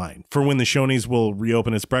timeline for when the Shoneys will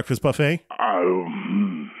reopen its breakfast buffet?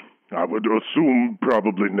 I would assume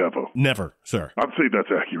probably never. Never, sir. I'd say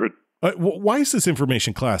that's accurate. Why is this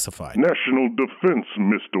information classified? National defense,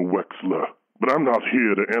 Mr. Wexler. But I'm not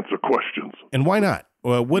here to answer questions. And why not?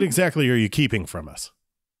 What exactly are you keeping from us?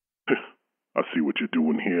 I see what you're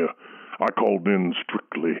doing here. I called in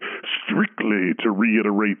strictly to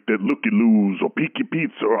reiterate that looky-loos or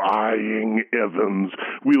peeky-peets or eyeing Evans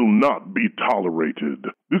will not be tolerated.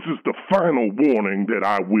 This is the final warning that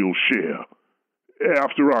I will share.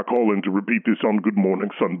 After I call in to repeat this on Good Morning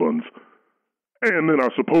Sunbuns. And then I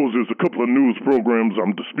suppose there's a couple of news programs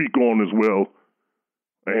I'm to speak on as well.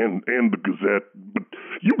 And the Gazette. But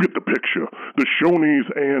you get the picture. The Shoneys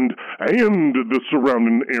and the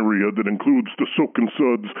surrounding area that includes the Soakin'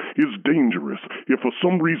 Suds is dangerous. If for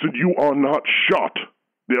some reason you are not shot,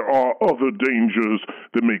 there are other dangers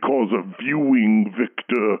that may cause a viewing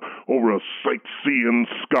Victor or a sightseeing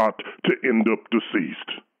Scott to end up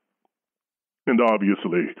deceased. And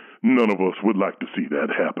obviously, none of us would like to see that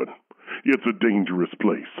happen. It's a dangerous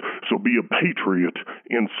place, so be a patriot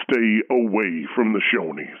and stay away from the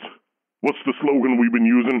Shoneys. What's the slogan we've been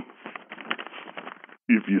using?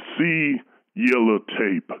 If you see yellow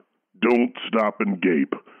tape, don't stop and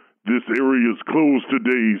gape. This area's closed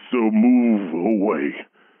today, so move away.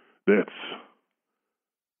 That's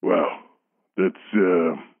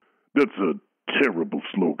a terrible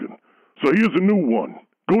slogan. So here's a new one.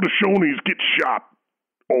 Go to Shoneys, get shot,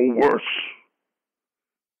 or worse.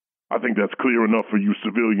 I think that's clear enough for you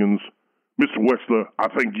civilians. Mr. Wexler, I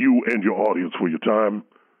thank you and your audience for your time,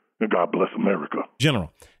 and God bless America.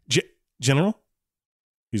 General? General?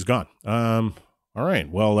 He's gone. All right.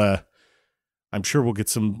 Well, I'm sure we'll get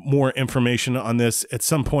some more information on this at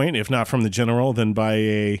some point, if not from the general, then by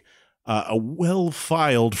a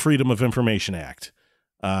well-filed Freedom of Information Act.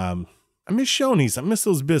 I miss Shoneys. I miss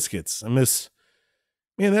those biscuits.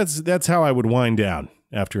 Man, that's how I would wind down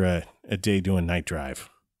after a day doing NightDrive.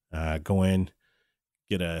 Go in,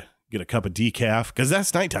 get a cup of decaf, because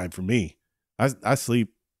that's nighttime for me. I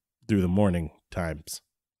sleep through the morning times.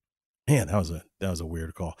 Man, that was a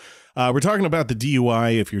weird call. We're talking about the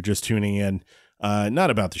DUI if you're just tuning in.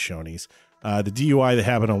 Not about the Shoneys. the DUI that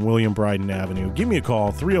happened on William Bryden Avenue. Give me a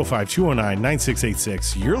call,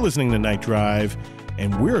 305-209-9686. You're listening to Night Drive,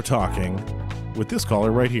 and we're talking with this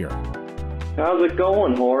caller right here. How's it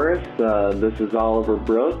going, Horace? This is Oliver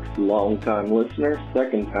Brooks, longtime listener,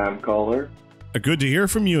 second-time caller. Good to hear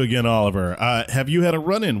from you again, Oliver. Have you had a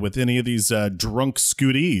run-in with any of these drunk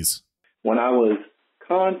Scootees? When I was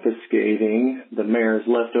confiscating the mayor's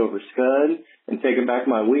leftover scud and taking back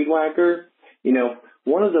my weed whacker,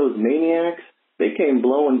 one of those maniacs, they came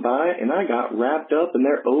blowing by, and I got wrapped up in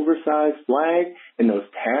their oversized flag and those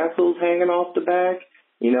tassels hanging off the back,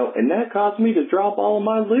 and that caused me to drop all of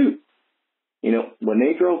my loot. When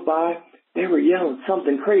they drove by, they were yelling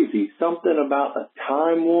something crazy, something about a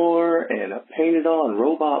time war and a painted-on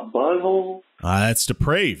robot butthole. That's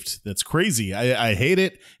depraved. That's crazy. I hate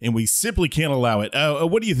it, and we simply can't allow it.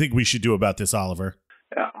 What do you think we should do about this, Oliver?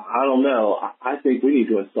 I don't know. I think we need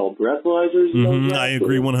to install breathalyzers. I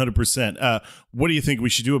agree 100%. What do you think we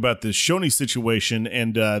should do about the Shoneys situation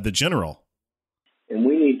and the general? And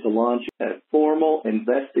we need to launch a formal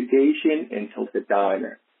investigation into the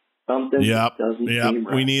diner. Something doesn't seem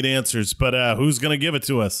right. We need answers, but who's going to give it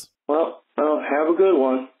to us? Well, have a good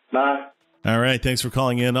one. Bye. All right, thanks for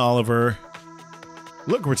calling in, Oliver.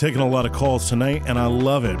 Look, we're taking a lot of calls tonight, and I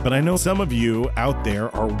love it, but I know some of you out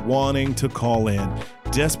there are wanting to call in,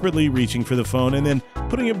 desperately reaching for the phone and then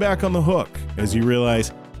putting it back on the hook as you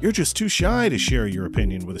realize you're just too shy to share your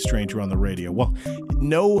opinion with a stranger on the radio. Well,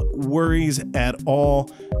 no worries at all.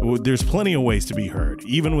 There's plenty of ways to be heard,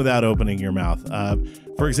 even without opening your mouth.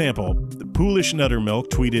 For example, Poolish Nuttermilk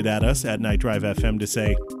tweeted at us at NightDrive FM to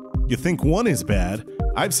say, "You think one is bad?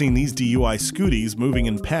 I've seen these DUI Scootees moving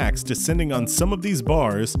in packs, descending on some of these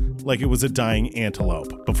bars like it was a dying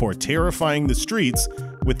antelope, before terrifying the streets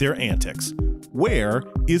with their antics. Where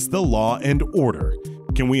is the law and order?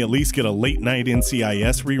 Can we at least get a late night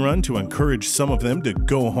NCIS rerun to encourage some of them to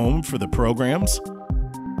go home for the programs?"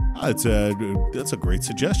 That's a great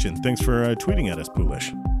suggestion. Thanks for tweeting at us,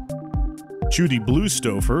 Poolish. Judy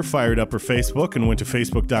Bluestofer fired up her Facebook and went to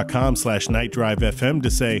facebook.com/NightDriveFM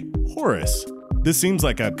to say, "Horace, this seems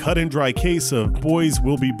like a cut and dry case of boys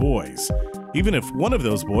will be boys. Even if one of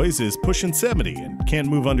those boys is pushing 70 and can't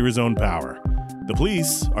move under his own power. The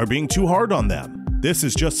police are being too hard on them. This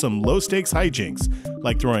is just some low-stakes hijinks,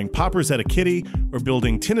 like throwing poppers at a kitty or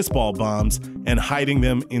building tennis ball bombs and hiding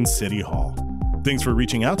them in City Hall." Thanks for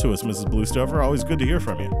reaching out to us, Mrs. Bluestofer. Always good to hear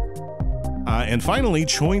from you. And finally,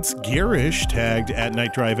 Choints Garish tagged at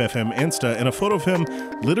NightDrive FM Insta in a photo of him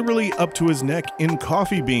literally up to his neck in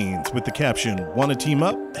coffee beans with the caption, "Wanna team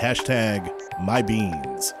up?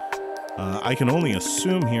 #mybeans." I can only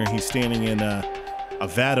assume here he's standing in a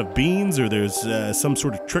vat of beans, or there's some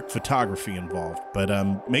sort of trick photography involved. But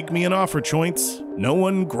make me an offer, Choints. No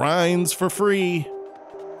one grinds for free.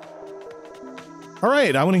 All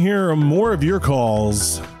right, I want to hear more of your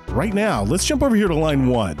calls right now. Let's jump over here to line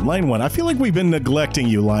one. Line one, I feel like we've been neglecting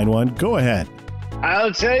you, line one. Go ahead.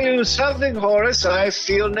 I'll tell you something, Horace. I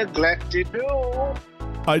feel neglected too.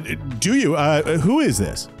 Do you? Who is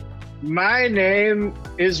this? My name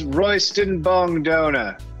is Royston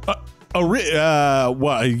Bongdonor.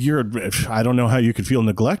 Well, I don't know how you could feel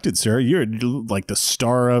neglected, sir. You're like the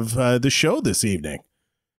star of the show this evening.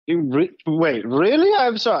 Wait, really?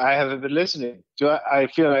 I'm sorry. I haven't been listening. I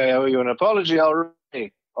feel I owe you an apology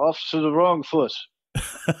already. Off to the wrong foot.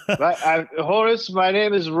 Horace, my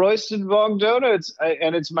name is Royston Bongdonor,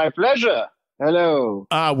 and it's my pleasure. Hello.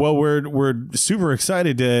 Well, we're super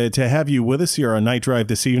excited to have you with us here on Night Drive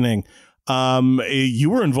this evening. You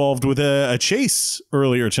were involved with a chase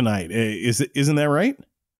earlier tonight. Isn't that right?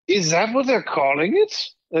 Is that what they're calling it?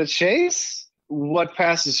 A chase? What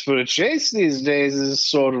passes for a chase these days is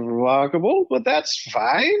sort of remarkable, but that's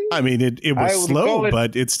fine. I mean, it was slow,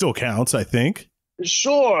 but it still counts, I think.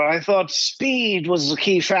 Sure, I thought speed was the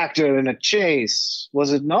key factor in a chase.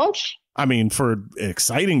 Was it not? I mean, for an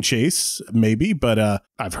exciting chase, maybe, but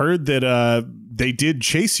I've heard that they did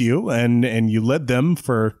chase you, and you led them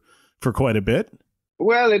for quite a bit.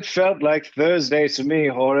 Well, it felt like Thursday to me,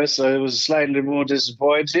 Horace. It was slightly more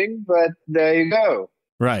disappointing, but there you go.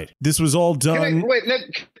 Right. This was all done.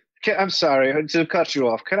 I'm sorry to cut you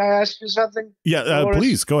off. Can I ask you something? Yeah,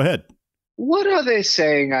 please, go ahead. What are they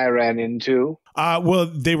saying I ran into? Well,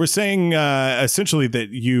 they were saying essentially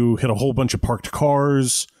that you hit a whole bunch of parked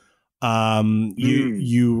cars.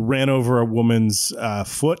 You ran over a woman's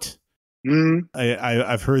foot.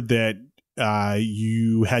 I've heard that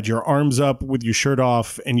you had your arms up with your shirt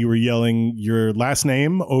off and you were yelling your last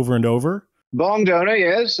name over and over. Bongdonor,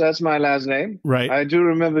 yes, that's my last name. Right. I do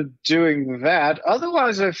remember doing that.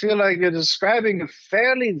 Otherwise, I feel like you're describing a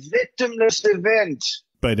fairly victimless event.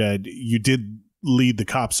 but you did lead the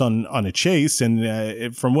cops on a chase,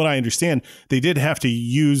 and from what I understand, they did have to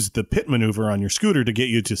use the pit maneuver on your scooter to get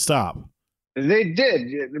you to stop. They did.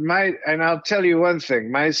 And I'll tell you one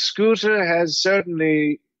thing. My scooter has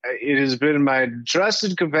certainly, it has been my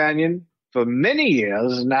trusted companion for many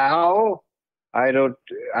years now.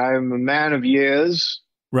 I'm a man of years,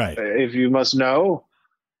 right? If you must know.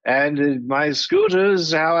 And my scooter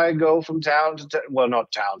is how I go from town to town. Well,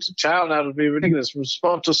 not town to town. That would be ridiculous. From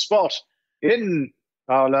spot to spot in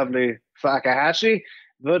our lovely Fakahatchee.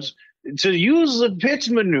 But to use the pit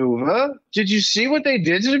maneuver, did you see what they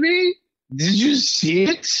did to me? Did you see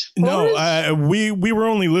it? No, we were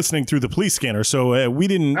only listening through the police scanner, so we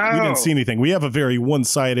didn't see anything. We have a very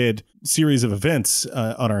one-sided series of events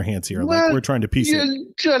on our hands here. Well, like we're trying to piece it.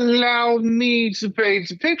 Allow me to paint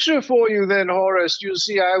a picture for you then, Horace. You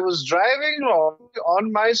see, I was driving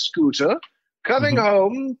on my scooter, coming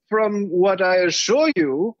home from what I assure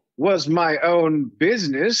you was my own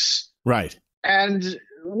business. Right. And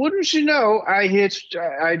wouldn't you know,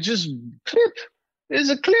 I just clip. It was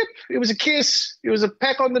a clip. It was a kiss. It was a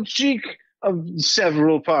peck on the cheek of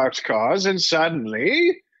several parked cars. And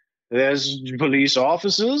suddenly there's police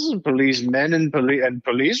officers and policemen and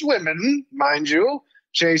police women, mind you,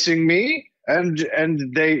 chasing me. And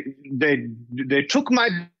they took my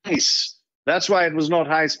pace. That's why it was not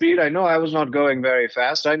high speed. I know I was not going very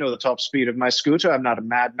fast. I know the top speed of my scooter. I'm not a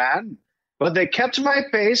madman. But they kept my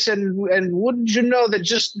pace. And wouldn't you know that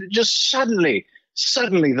just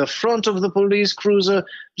suddenly, the front of the police cruiser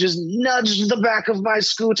just nudged the back of my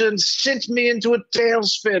scooter and sent me into a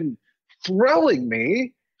tailspin, throwing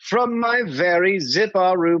me from my very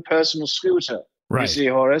Zipparoo personal scooter. Right. You see,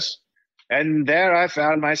 Horace? And there I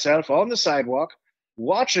found myself on the sidewalk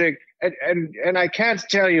watching, and I can't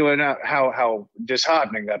tell you enough how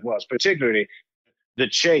disheartening that was, particularly the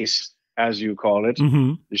chase, as you call it.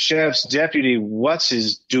 Mm-hmm. The sheriff's deputy, what's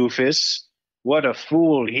his doofus? What a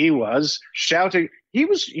fool he was, shouting. Do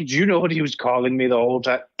you know what he was calling me the whole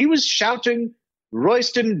time? He was shouting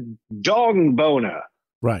Royston Bongdonor.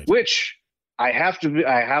 Right. Which I have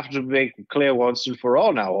to make clear once and for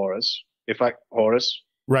all now, Horace. Horace.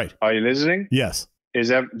 Right. Are you listening? Yes.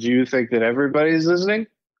 Do you think that everybody's listening?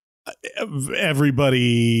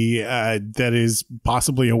 Everybody that is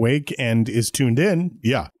possibly awake and is tuned in.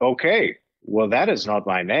 Yeah. Okay. Well, that is not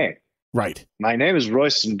my name. Right. My name is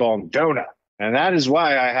Royston Bongdonor. And that is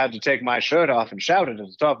why I had to take my shirt off and shout it at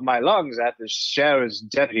the top of my lungs at the sheriff's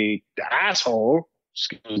deputy asshole,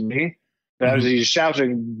 excuse me, that he's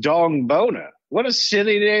shouting Dong Boner. What a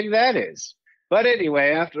silly name that is. But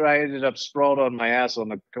anyway, after I ended up sprawled on my ass on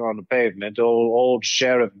the pavement, old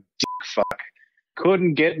sheriff dick fuck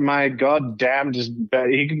couldn't get my goddamn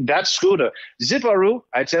that scooter. Zipparoo,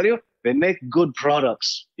 I tell you, they make good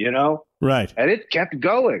products, you know? Right. And it kept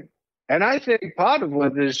going. And I think part of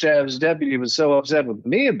what the sheriff's deputy was so upset with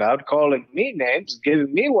me about, calling me names,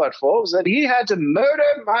 giving me what for, was that he had to murder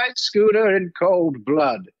my scooter in cold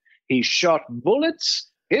blood. He shot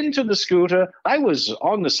bullets into the scooter. I was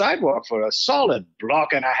on the sidewalk for a solid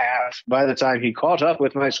block and a half by the time he caught up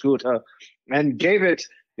with my scooter and gave it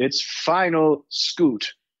its final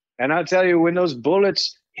scoot. And I'll tell you, when those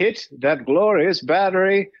bullets hit that glorious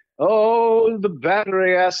battery, oh, the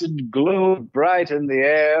battery acid glowed bright in the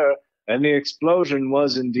air. And the explosion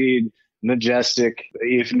was indeed majestic,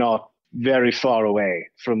 if not very far away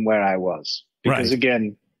from where I was. Because,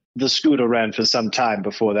 again, the scooter ran for some time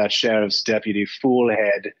before that sheriff's deputy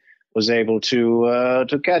foolhead was able to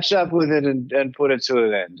catch up with it and put it to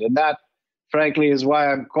an end. And that, frankly, is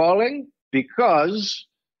why I'm calling, because,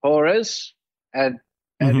 Horace, and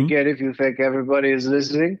again, if you think everybody is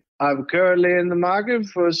listening, I'm currently in the market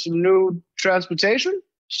for some new transportation.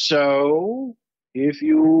 So if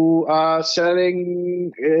you are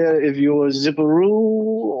selling, if you're a Zipparoo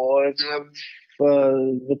or if you have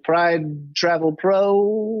the Pride Travel Pro,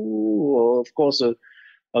 or of course a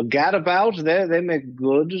Gadabout, they make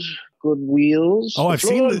good wheels. Oh, I've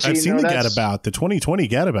seen the Gadabout. The 2020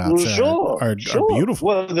 Gadabouts are beautiful.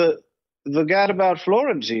 Well, the Gadabout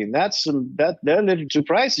Florentine, they're a little too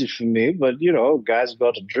pricey for me, but you know, guys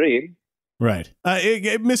got a dream. Right.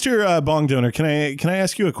 Mr. Bongdonor, can I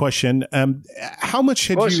ask you a question? How much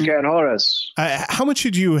had you can, Horace. How much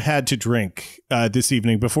had you had to drink this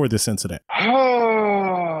evening before this incident? Can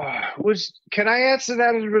I answer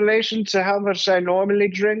that in relation to how much I normally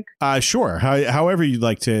drink? Sure. However you'd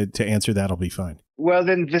like to answer that'll be fine. Well,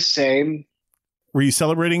 then the same. Were you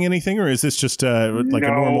celebrating anything, or is this just a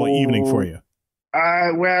normal evening for you?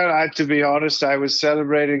 To be honest, I was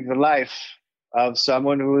celebrating the life of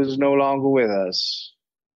someone who is no longer with us.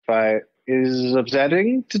 is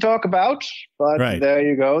upsetting to talk about, but there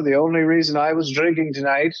you go. The only reason I was drinking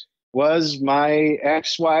tonight was my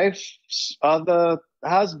ex-wife's other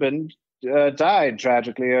husband died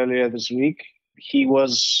tragically earlier this week. He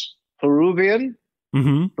was Peruvian,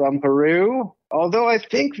 from Peru, although I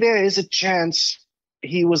think there is a chance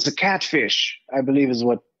he was a catfish, I believe is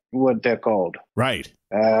what they're called. Right.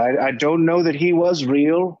 I don't know that he was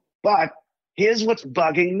real, but here's what's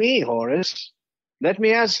bugging me, Horace. Let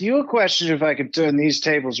me ask you a question if I could turn these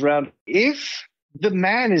tables around. If the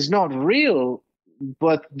man is not real,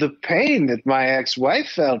 but the pain that my ex-wife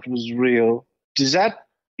felt was real,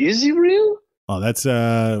 is he real? Oh, that's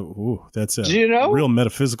a real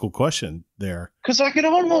metaphysical question there. Because I can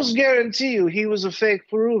almost guarantee you he was a fake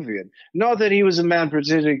Peruvian. Not that he was a man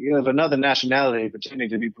pretending of another nationality pretending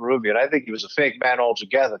to be Peruvian. I think he was a fake man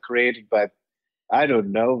altogether, created by, I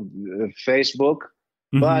don't know, Facebook.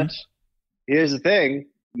 But here's the thing.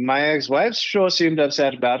 My ex-wife sure seemed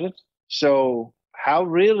upset about it. So how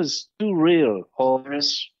real is too real,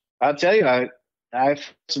 Horace? I'll tell you,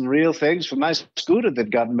 I've some real things for my scooter that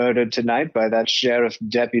got murdered tonight by that sheriff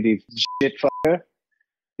deputy shitfucker.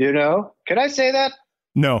 You know? Can I say that?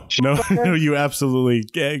 No, you absolutely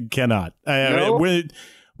cannot. No?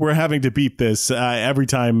 We're having to beat this every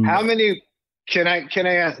time. How many? Can I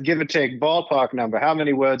ask, give or take ballpark number? How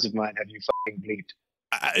many words of mine have you fucking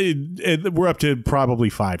bleeped? We're up to probably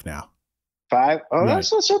 5 now. 5? Oh, right.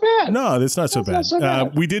 That's not so bad. No, that's not so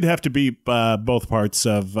bad. We did have to beep both parts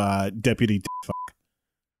of Deputy Fuck.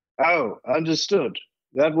 Oh, understood.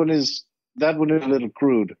 That one is a little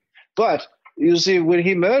crude. But you see, when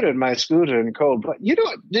he murdered my scooter in cold blood,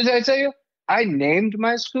 did I tell you? I named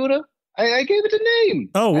my scooter. I gave it a name.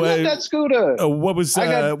 Oh, I love that scooter. What was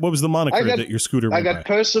the moniker that your scooter went by? I got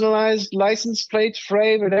personalized license plate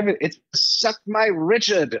frame and everything. It sucked my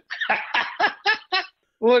Richard.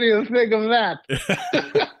 What do you think of that?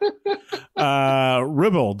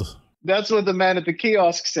 Ribbled. That's what the man at the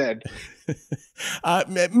kiosk said.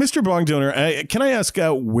 Mr. Bongdonor, can I ask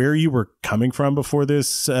where you were coming from before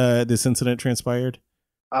this incident transpired?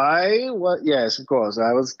 Yes, of course.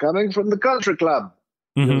 I was coming from the country club.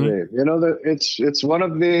 You know, it's one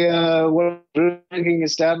of the drinking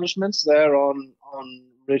establishments there on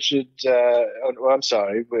Richard. I'm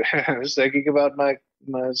sorry, I was thinking about my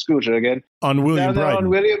scooter again. On William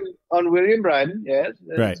Bryden. On William Bryden, yes.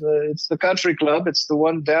 Right. It's the country club. It's the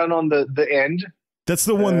one down on the end. That's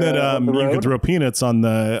the one that you can throw peanuts on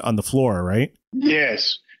the floor, right?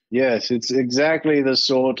 Yes. It's exactly the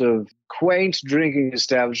sort of quaint drinking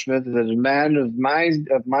establishment that a man of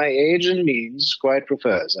my age and means quite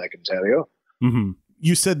prefers, I can tell you. Mm-hmm.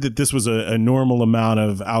 You said that this was a normal amount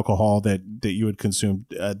of alcohol that you had consumed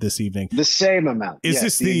this evening. The same amount. Is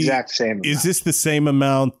this the exact same amount? Is this the same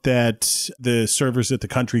amount that the servers at the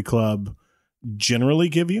country club generally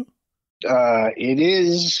give you? It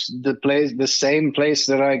is the same place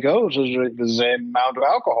that I go to drink the same amount of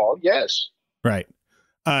alcohol. Yes. Right.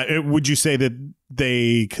 Would you say that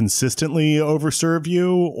they consistently overserve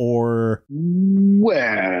you, or? Well,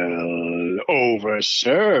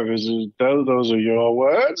 overserve those are your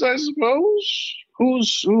words, I suppose.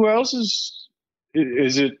 Who else is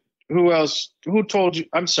it? Who else? Who told you?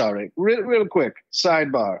 I'm sorry. Real quick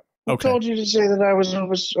sidebar. Who told you to say that I was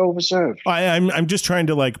overserved? I'm just trying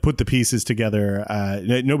to put the pieces together.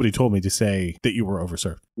 Nobody told me to say that you were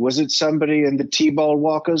overserved. Was it somebody in the T-ball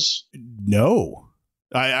walkers? No.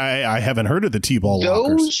 I haven't heard of the T-ball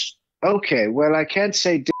walkers. Okay, well, I can't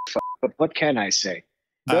say dick fuck, but what can I say?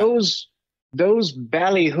 Those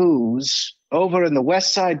ballyhoos over in the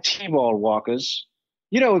West Side T-ball walkers,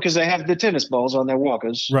 because they have the tennis balls on their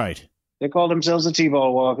walkers. Right. They call themselves the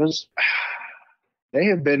T-ball walkers. They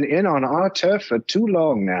have been in on our turf for too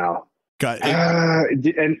long now.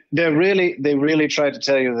 And they really try to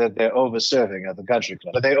tell you that they're overserving at the country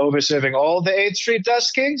club. Are they overserving all the 8th Street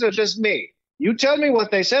Dust Kings or just me? You tell me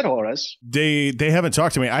what they said, Horace. They haven't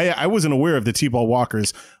talked to me. I wasn't aware of the T-ball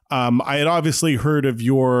walkers. I had obviously heard of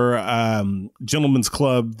your gentleman's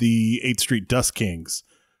club, the 8th Street Dust Kings.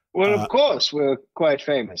 Well, of course, we're quite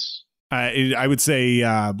famous. I would say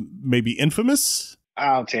maybe infamous.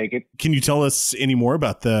 I'll take it. Can you tell us any more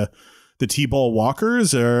about the T-ball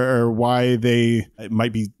walkers, or why they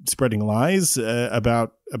might be spreading lies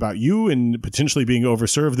about you and potentially being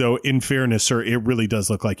overserved? Though, in fairness, sir, it really does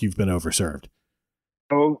look like you've been overserved.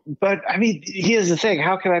 Oh, but I mean, here's the thing: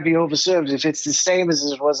 how can I be overserved if it's the same as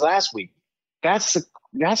it was last week? That's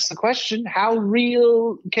the question. How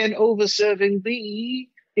real can overserving be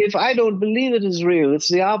if I don't believe it is real? It's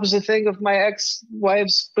the opposite thing of my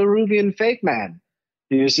ex-wife's Peruvian fake man.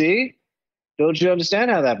 Do you see? Don't you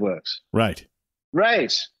understand how that works? Right.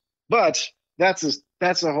 But that's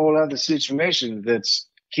a whole other situation that's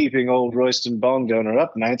keeping old Royston Bongdonor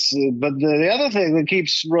up nights. But the other thing that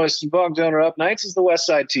keeps Royston Bongdonor up nights is the West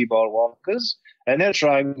Side T-ball walkers, and they're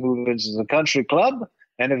trying to move into the country club.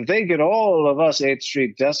 And if they get all of us 8th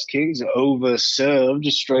Street Dust Kings overserved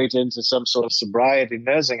straight into some sort of sobriety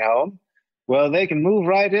nursing home, well, they can move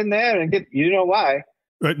right in there and get, you know why?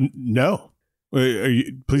 No.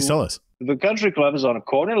 Please tell us. The country club is on a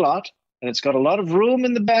corner lot, and it's got a lot of room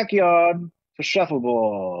in the backyard for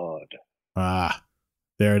shuffleboard. Ah,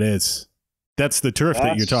 there it is. That's the turf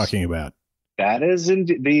that you're talking about. That is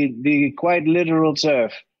the quite literal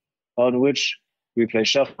turf on which we play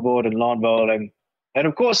shuffleboard and lawn bowling. And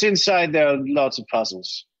of course, inside there are lots of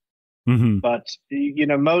puzzles. Mm-hmm. But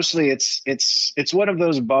mostly it's one of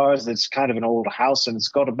those bars that's kind of an old house, and it's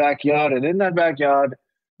got a backyard, and in that backyard,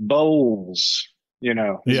 bowls.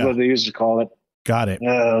 Is what they used to call it. Got it.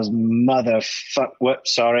 What?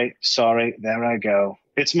 Sorry. There I go.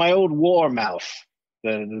 It's my old war mouth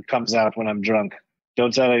that comes out when I'm drunk.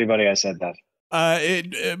 Don't tell anybody I said that.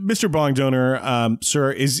 Mr. Bongdonor,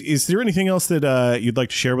 sir, is there anything else that you'd like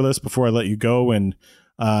to share with us before I let you go and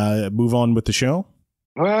move on with the show?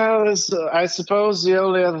 Well, I suppose the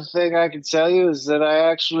only other thing I can tell you is that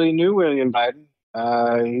I actually knew William Bryden.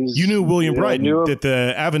 You knew William Bryden, that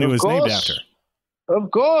the avenue is named after.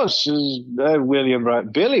 Of course, William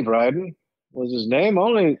Bryden. Billy Bryden was his name.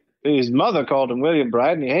 Only his mother called him William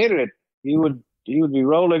Bryden. He hated it. He would be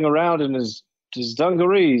rolling around in his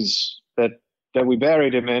dungarees that we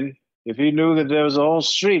buried him in. If he knew that there was a whole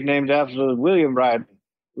street named after William Bryden,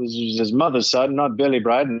 it was his mother's son, not Billy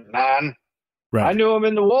Bryden. Man, right. I knew him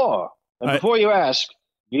in the war. And before you ask,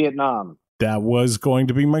 Vietnam. That was going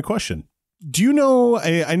to be my question. Do you know?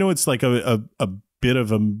 I know it's like a bit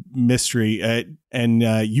of a mystery, and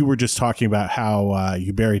you were just talking about how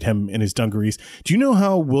you buried him in his dungarees. Do you know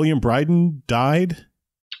how William Bryden died?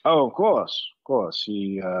 Oh, of course.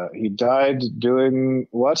 He died doing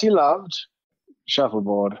what he loved.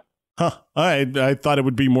 Shuffleboard. Huh. I thought it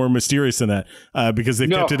would be more mysterious than that because they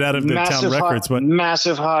kept it out of the town records. But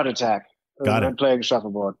massive heart attack. Got it. Playing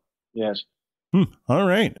shuffleboard. Yes. All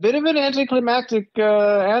right. Bit of an anticlimactic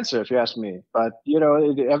answer, if you ask me. But,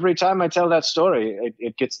 every time I tell that story,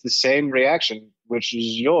 it gets the same reaction, which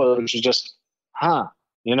is yours, which is just, Yeah.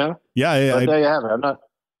 But there you have it.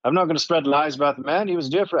 I'm not going to spread lies about the man. He was a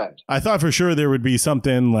dear friend. I thought for sure there would be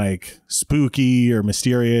something like spooky or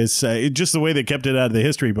mysterious. Just the way they kept it out of the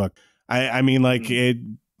history book. I mean, like it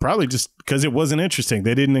probably just because it wasn't interesting.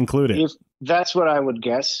 They didn't include it. That's what I would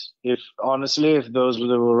guess. If those that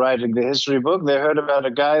were writing the history book, they heard about a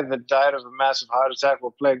guy that died of a massive heart attack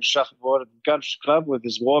while playing shuffleboard at the country club with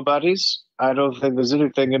his war buddies, I don't think there's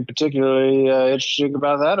anything in particularly interesting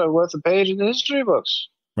about that or worth a page in the history books.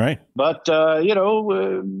 Right. But,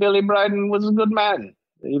 Billy Bryden was a good man,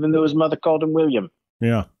 even though his mother called him William.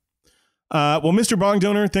 Yeah. Well, Mr.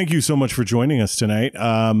 Bongdonor, thank you so much for joining us tonight.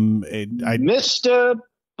 Mr.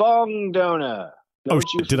 Bongdonor.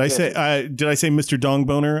 Did I say Mr.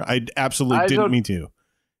 Dongboner? I absolutely didn't mean to.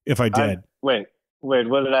 If I did. Wait,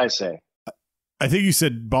 what did I say? I think you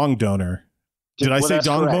said Bongdonor. Did I say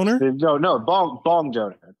Dongboner? No,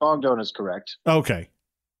 Bongdonor. Bongdonor is correct. Okay.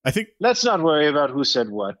 Let's not worry about who said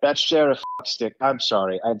what. That sheriff stick. I'm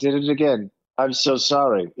sorry. I did it again. I'm so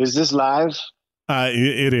sorry. Is this live?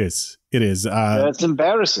 It is. It is. That's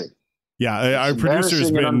embarrassing. Yeah, our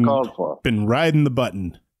producer's been riding the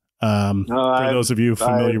button. For those of you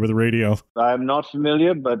familiar with the radio. I'm not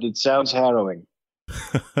familiar, but it sounds harrowing.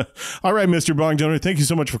 All right, Mr. Bongdonor, thank you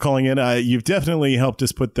so much for calling in. You've definitely helped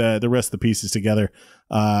us put the rest of the pieces together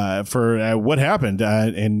for what happened.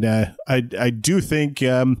 And I do think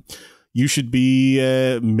you should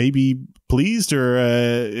be maybe pleased or,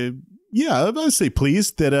 I would say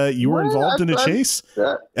pleased that you were involved in a chase.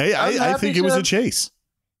 I think it was a chase.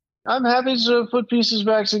 I'm happy to put pieces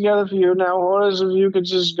back together for you now, Horace. If you could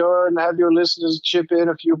just go and have your listeners chip in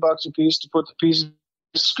a few bucks a piece to put the pieces of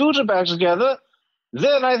the Scooter back together,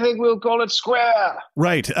 then I think we'll call it square.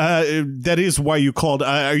 Right. That is why you called.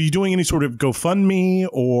 Are you doing any sort of GoFundMe,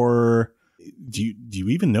 or do you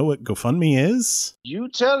even know what GoFundMe is? You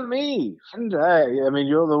tell me. And I mean,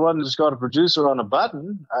 you're the one that's got a producer on a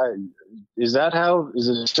button. Is it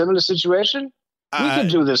a similar situation? We can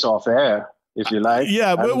do this off air. If you like.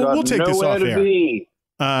 Yeah, we'll take this off air.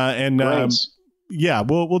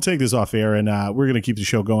 We'll take this off air, and we're going to keep the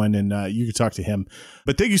show going, and you can talk to him.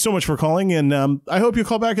 But thank you so much for calling, and I hope you'll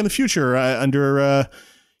call back in the future under,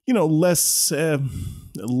 less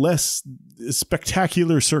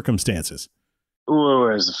spectacular circumstances. Ooh,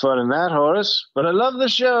 there's the fun in that, Horace. But I love the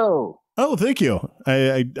show. Oh, thank you.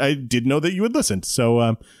 I didn't know that you had listened,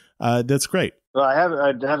 so that's great. Well, I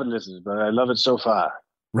haven't listened, but I love it so far.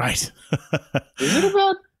 Right. Is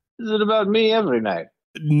it about me every night?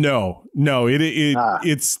 No,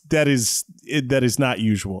 that is not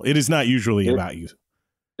usual. It is not usually about you.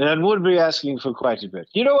 That would be asking for quite a bit.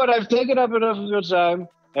 You know what? I've taken up enough of your time,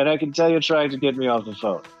 and I can tell you're trying to get me off the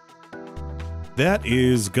phone. That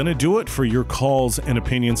is going to do it for your calls and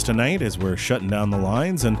opinions tonight as we're shutting down the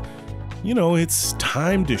lines. And, it's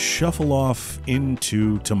time to shuffle off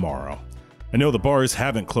into tomorrow. I know the bars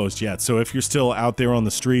haven't closed yet, so if you're still out there on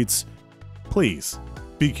the streets, please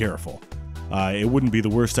be careful. It wouldn't be the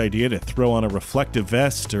worst idea to throw on a reflective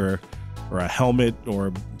vest or a helmet,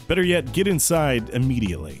 or better yet, get inside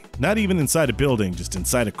immediately. Not even inside a building, just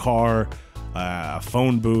inside a car, a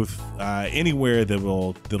phone booth, anywhere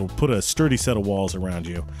that'll put a sturdy set of walls around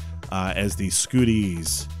you as the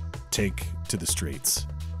Scootees take to the streets.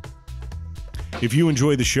 If you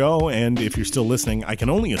enjoy the show, and if you're still listening, I can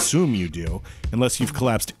only assume you do, unless you've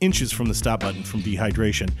collapsed inches from the stop button from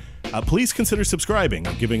dehydration, please consider subscribing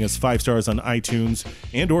and giving us 5 stars on iTunes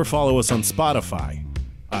and or follow us on Spotify.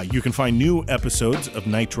 You can find new episodes of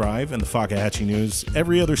Night Drive and the Fakahatchee News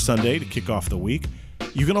every other Sunday to kick off the week.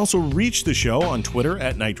 You can also reach the show on Twitter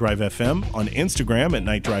at NightDriveFM, on Instagram at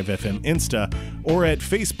NightDriveFM Insta, or at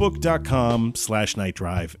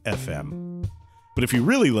Facebook.com/NightDriveFM. But if you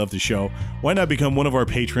really love the show, why not become one of our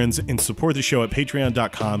patrons and support the show at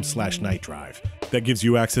Patreon.com/NightDrive. That gives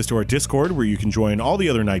you access to our Discord, where you can join all the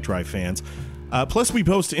other Night Drive fans. Plus, we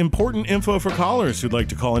post important info for callers who'd like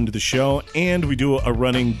to call into the show, and we do a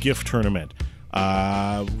running gift tournament.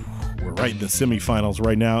 We're right in the semifinals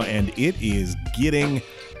right now, and it is getting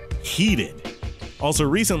heated. Also,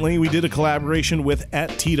 recently, we did a collaboration with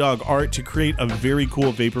 @TDog Art to create a very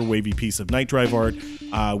cool vapor wavy piece of Night Drive art,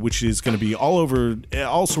 which is going to be all over,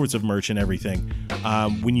 all sorts of merch and everything.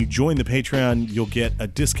 When you join the Patreon, you'll get a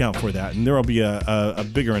discount for that, and there will be a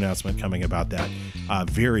bigger announcement coming about that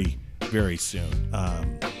very, very soon.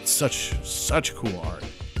 Such cool art.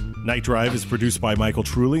 Night Drive is produced by Michael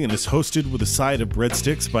Truly and is hosted with a side of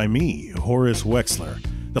breadsticks by me, Horace Wexler.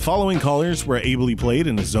 The following callers were ably played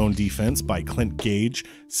in a zone defense by Clint Gage,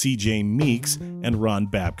 CJ Meeks, and Ron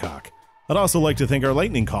Babcock. I'd also like to thank our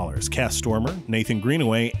lightning callers, Cass Stormer, Nathan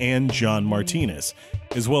Greenaway, and John Martinez,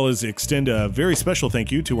 as well as extend a very special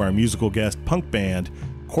thank you to our musical guest punk band,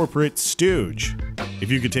 Corporate Stooge.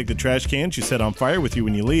 If you could take the trash cans you set on fire with you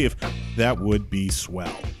when you leave, that would be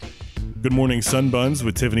swell. Good Morning Sunbuns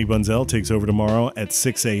with Tiffany Bunzell takes over tomorrow at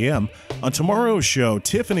 6 a.m. On tomorrow's show,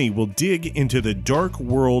 Tiffany will dig into the dark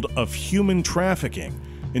world of human trafficking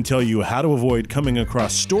and tell you how to avoid coming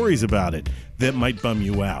across stories about it that might bum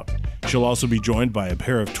you out. She'll also be joined by a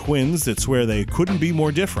pair of twins that swear they couldn't be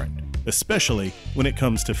more different, especially when it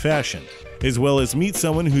comes to fashion, as well as meet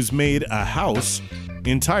someone who's made a house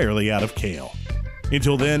entirely out of kale.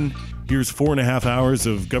 Until then, here's 4.5 hours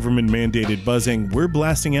of government-mandated buzzing we're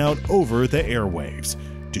blasting out over the airwaves.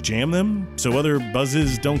 To jam them so other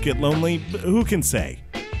buzzes don't get lonely? Who can say?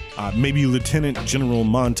 Maybe Lieutenant General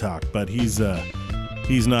Montauk, but he's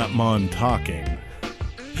not Montauking.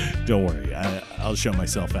 Don't worry, I'll show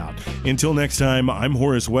myself out. Until next time, I'm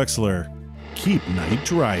Horace Wexler. Keep night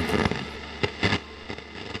driving.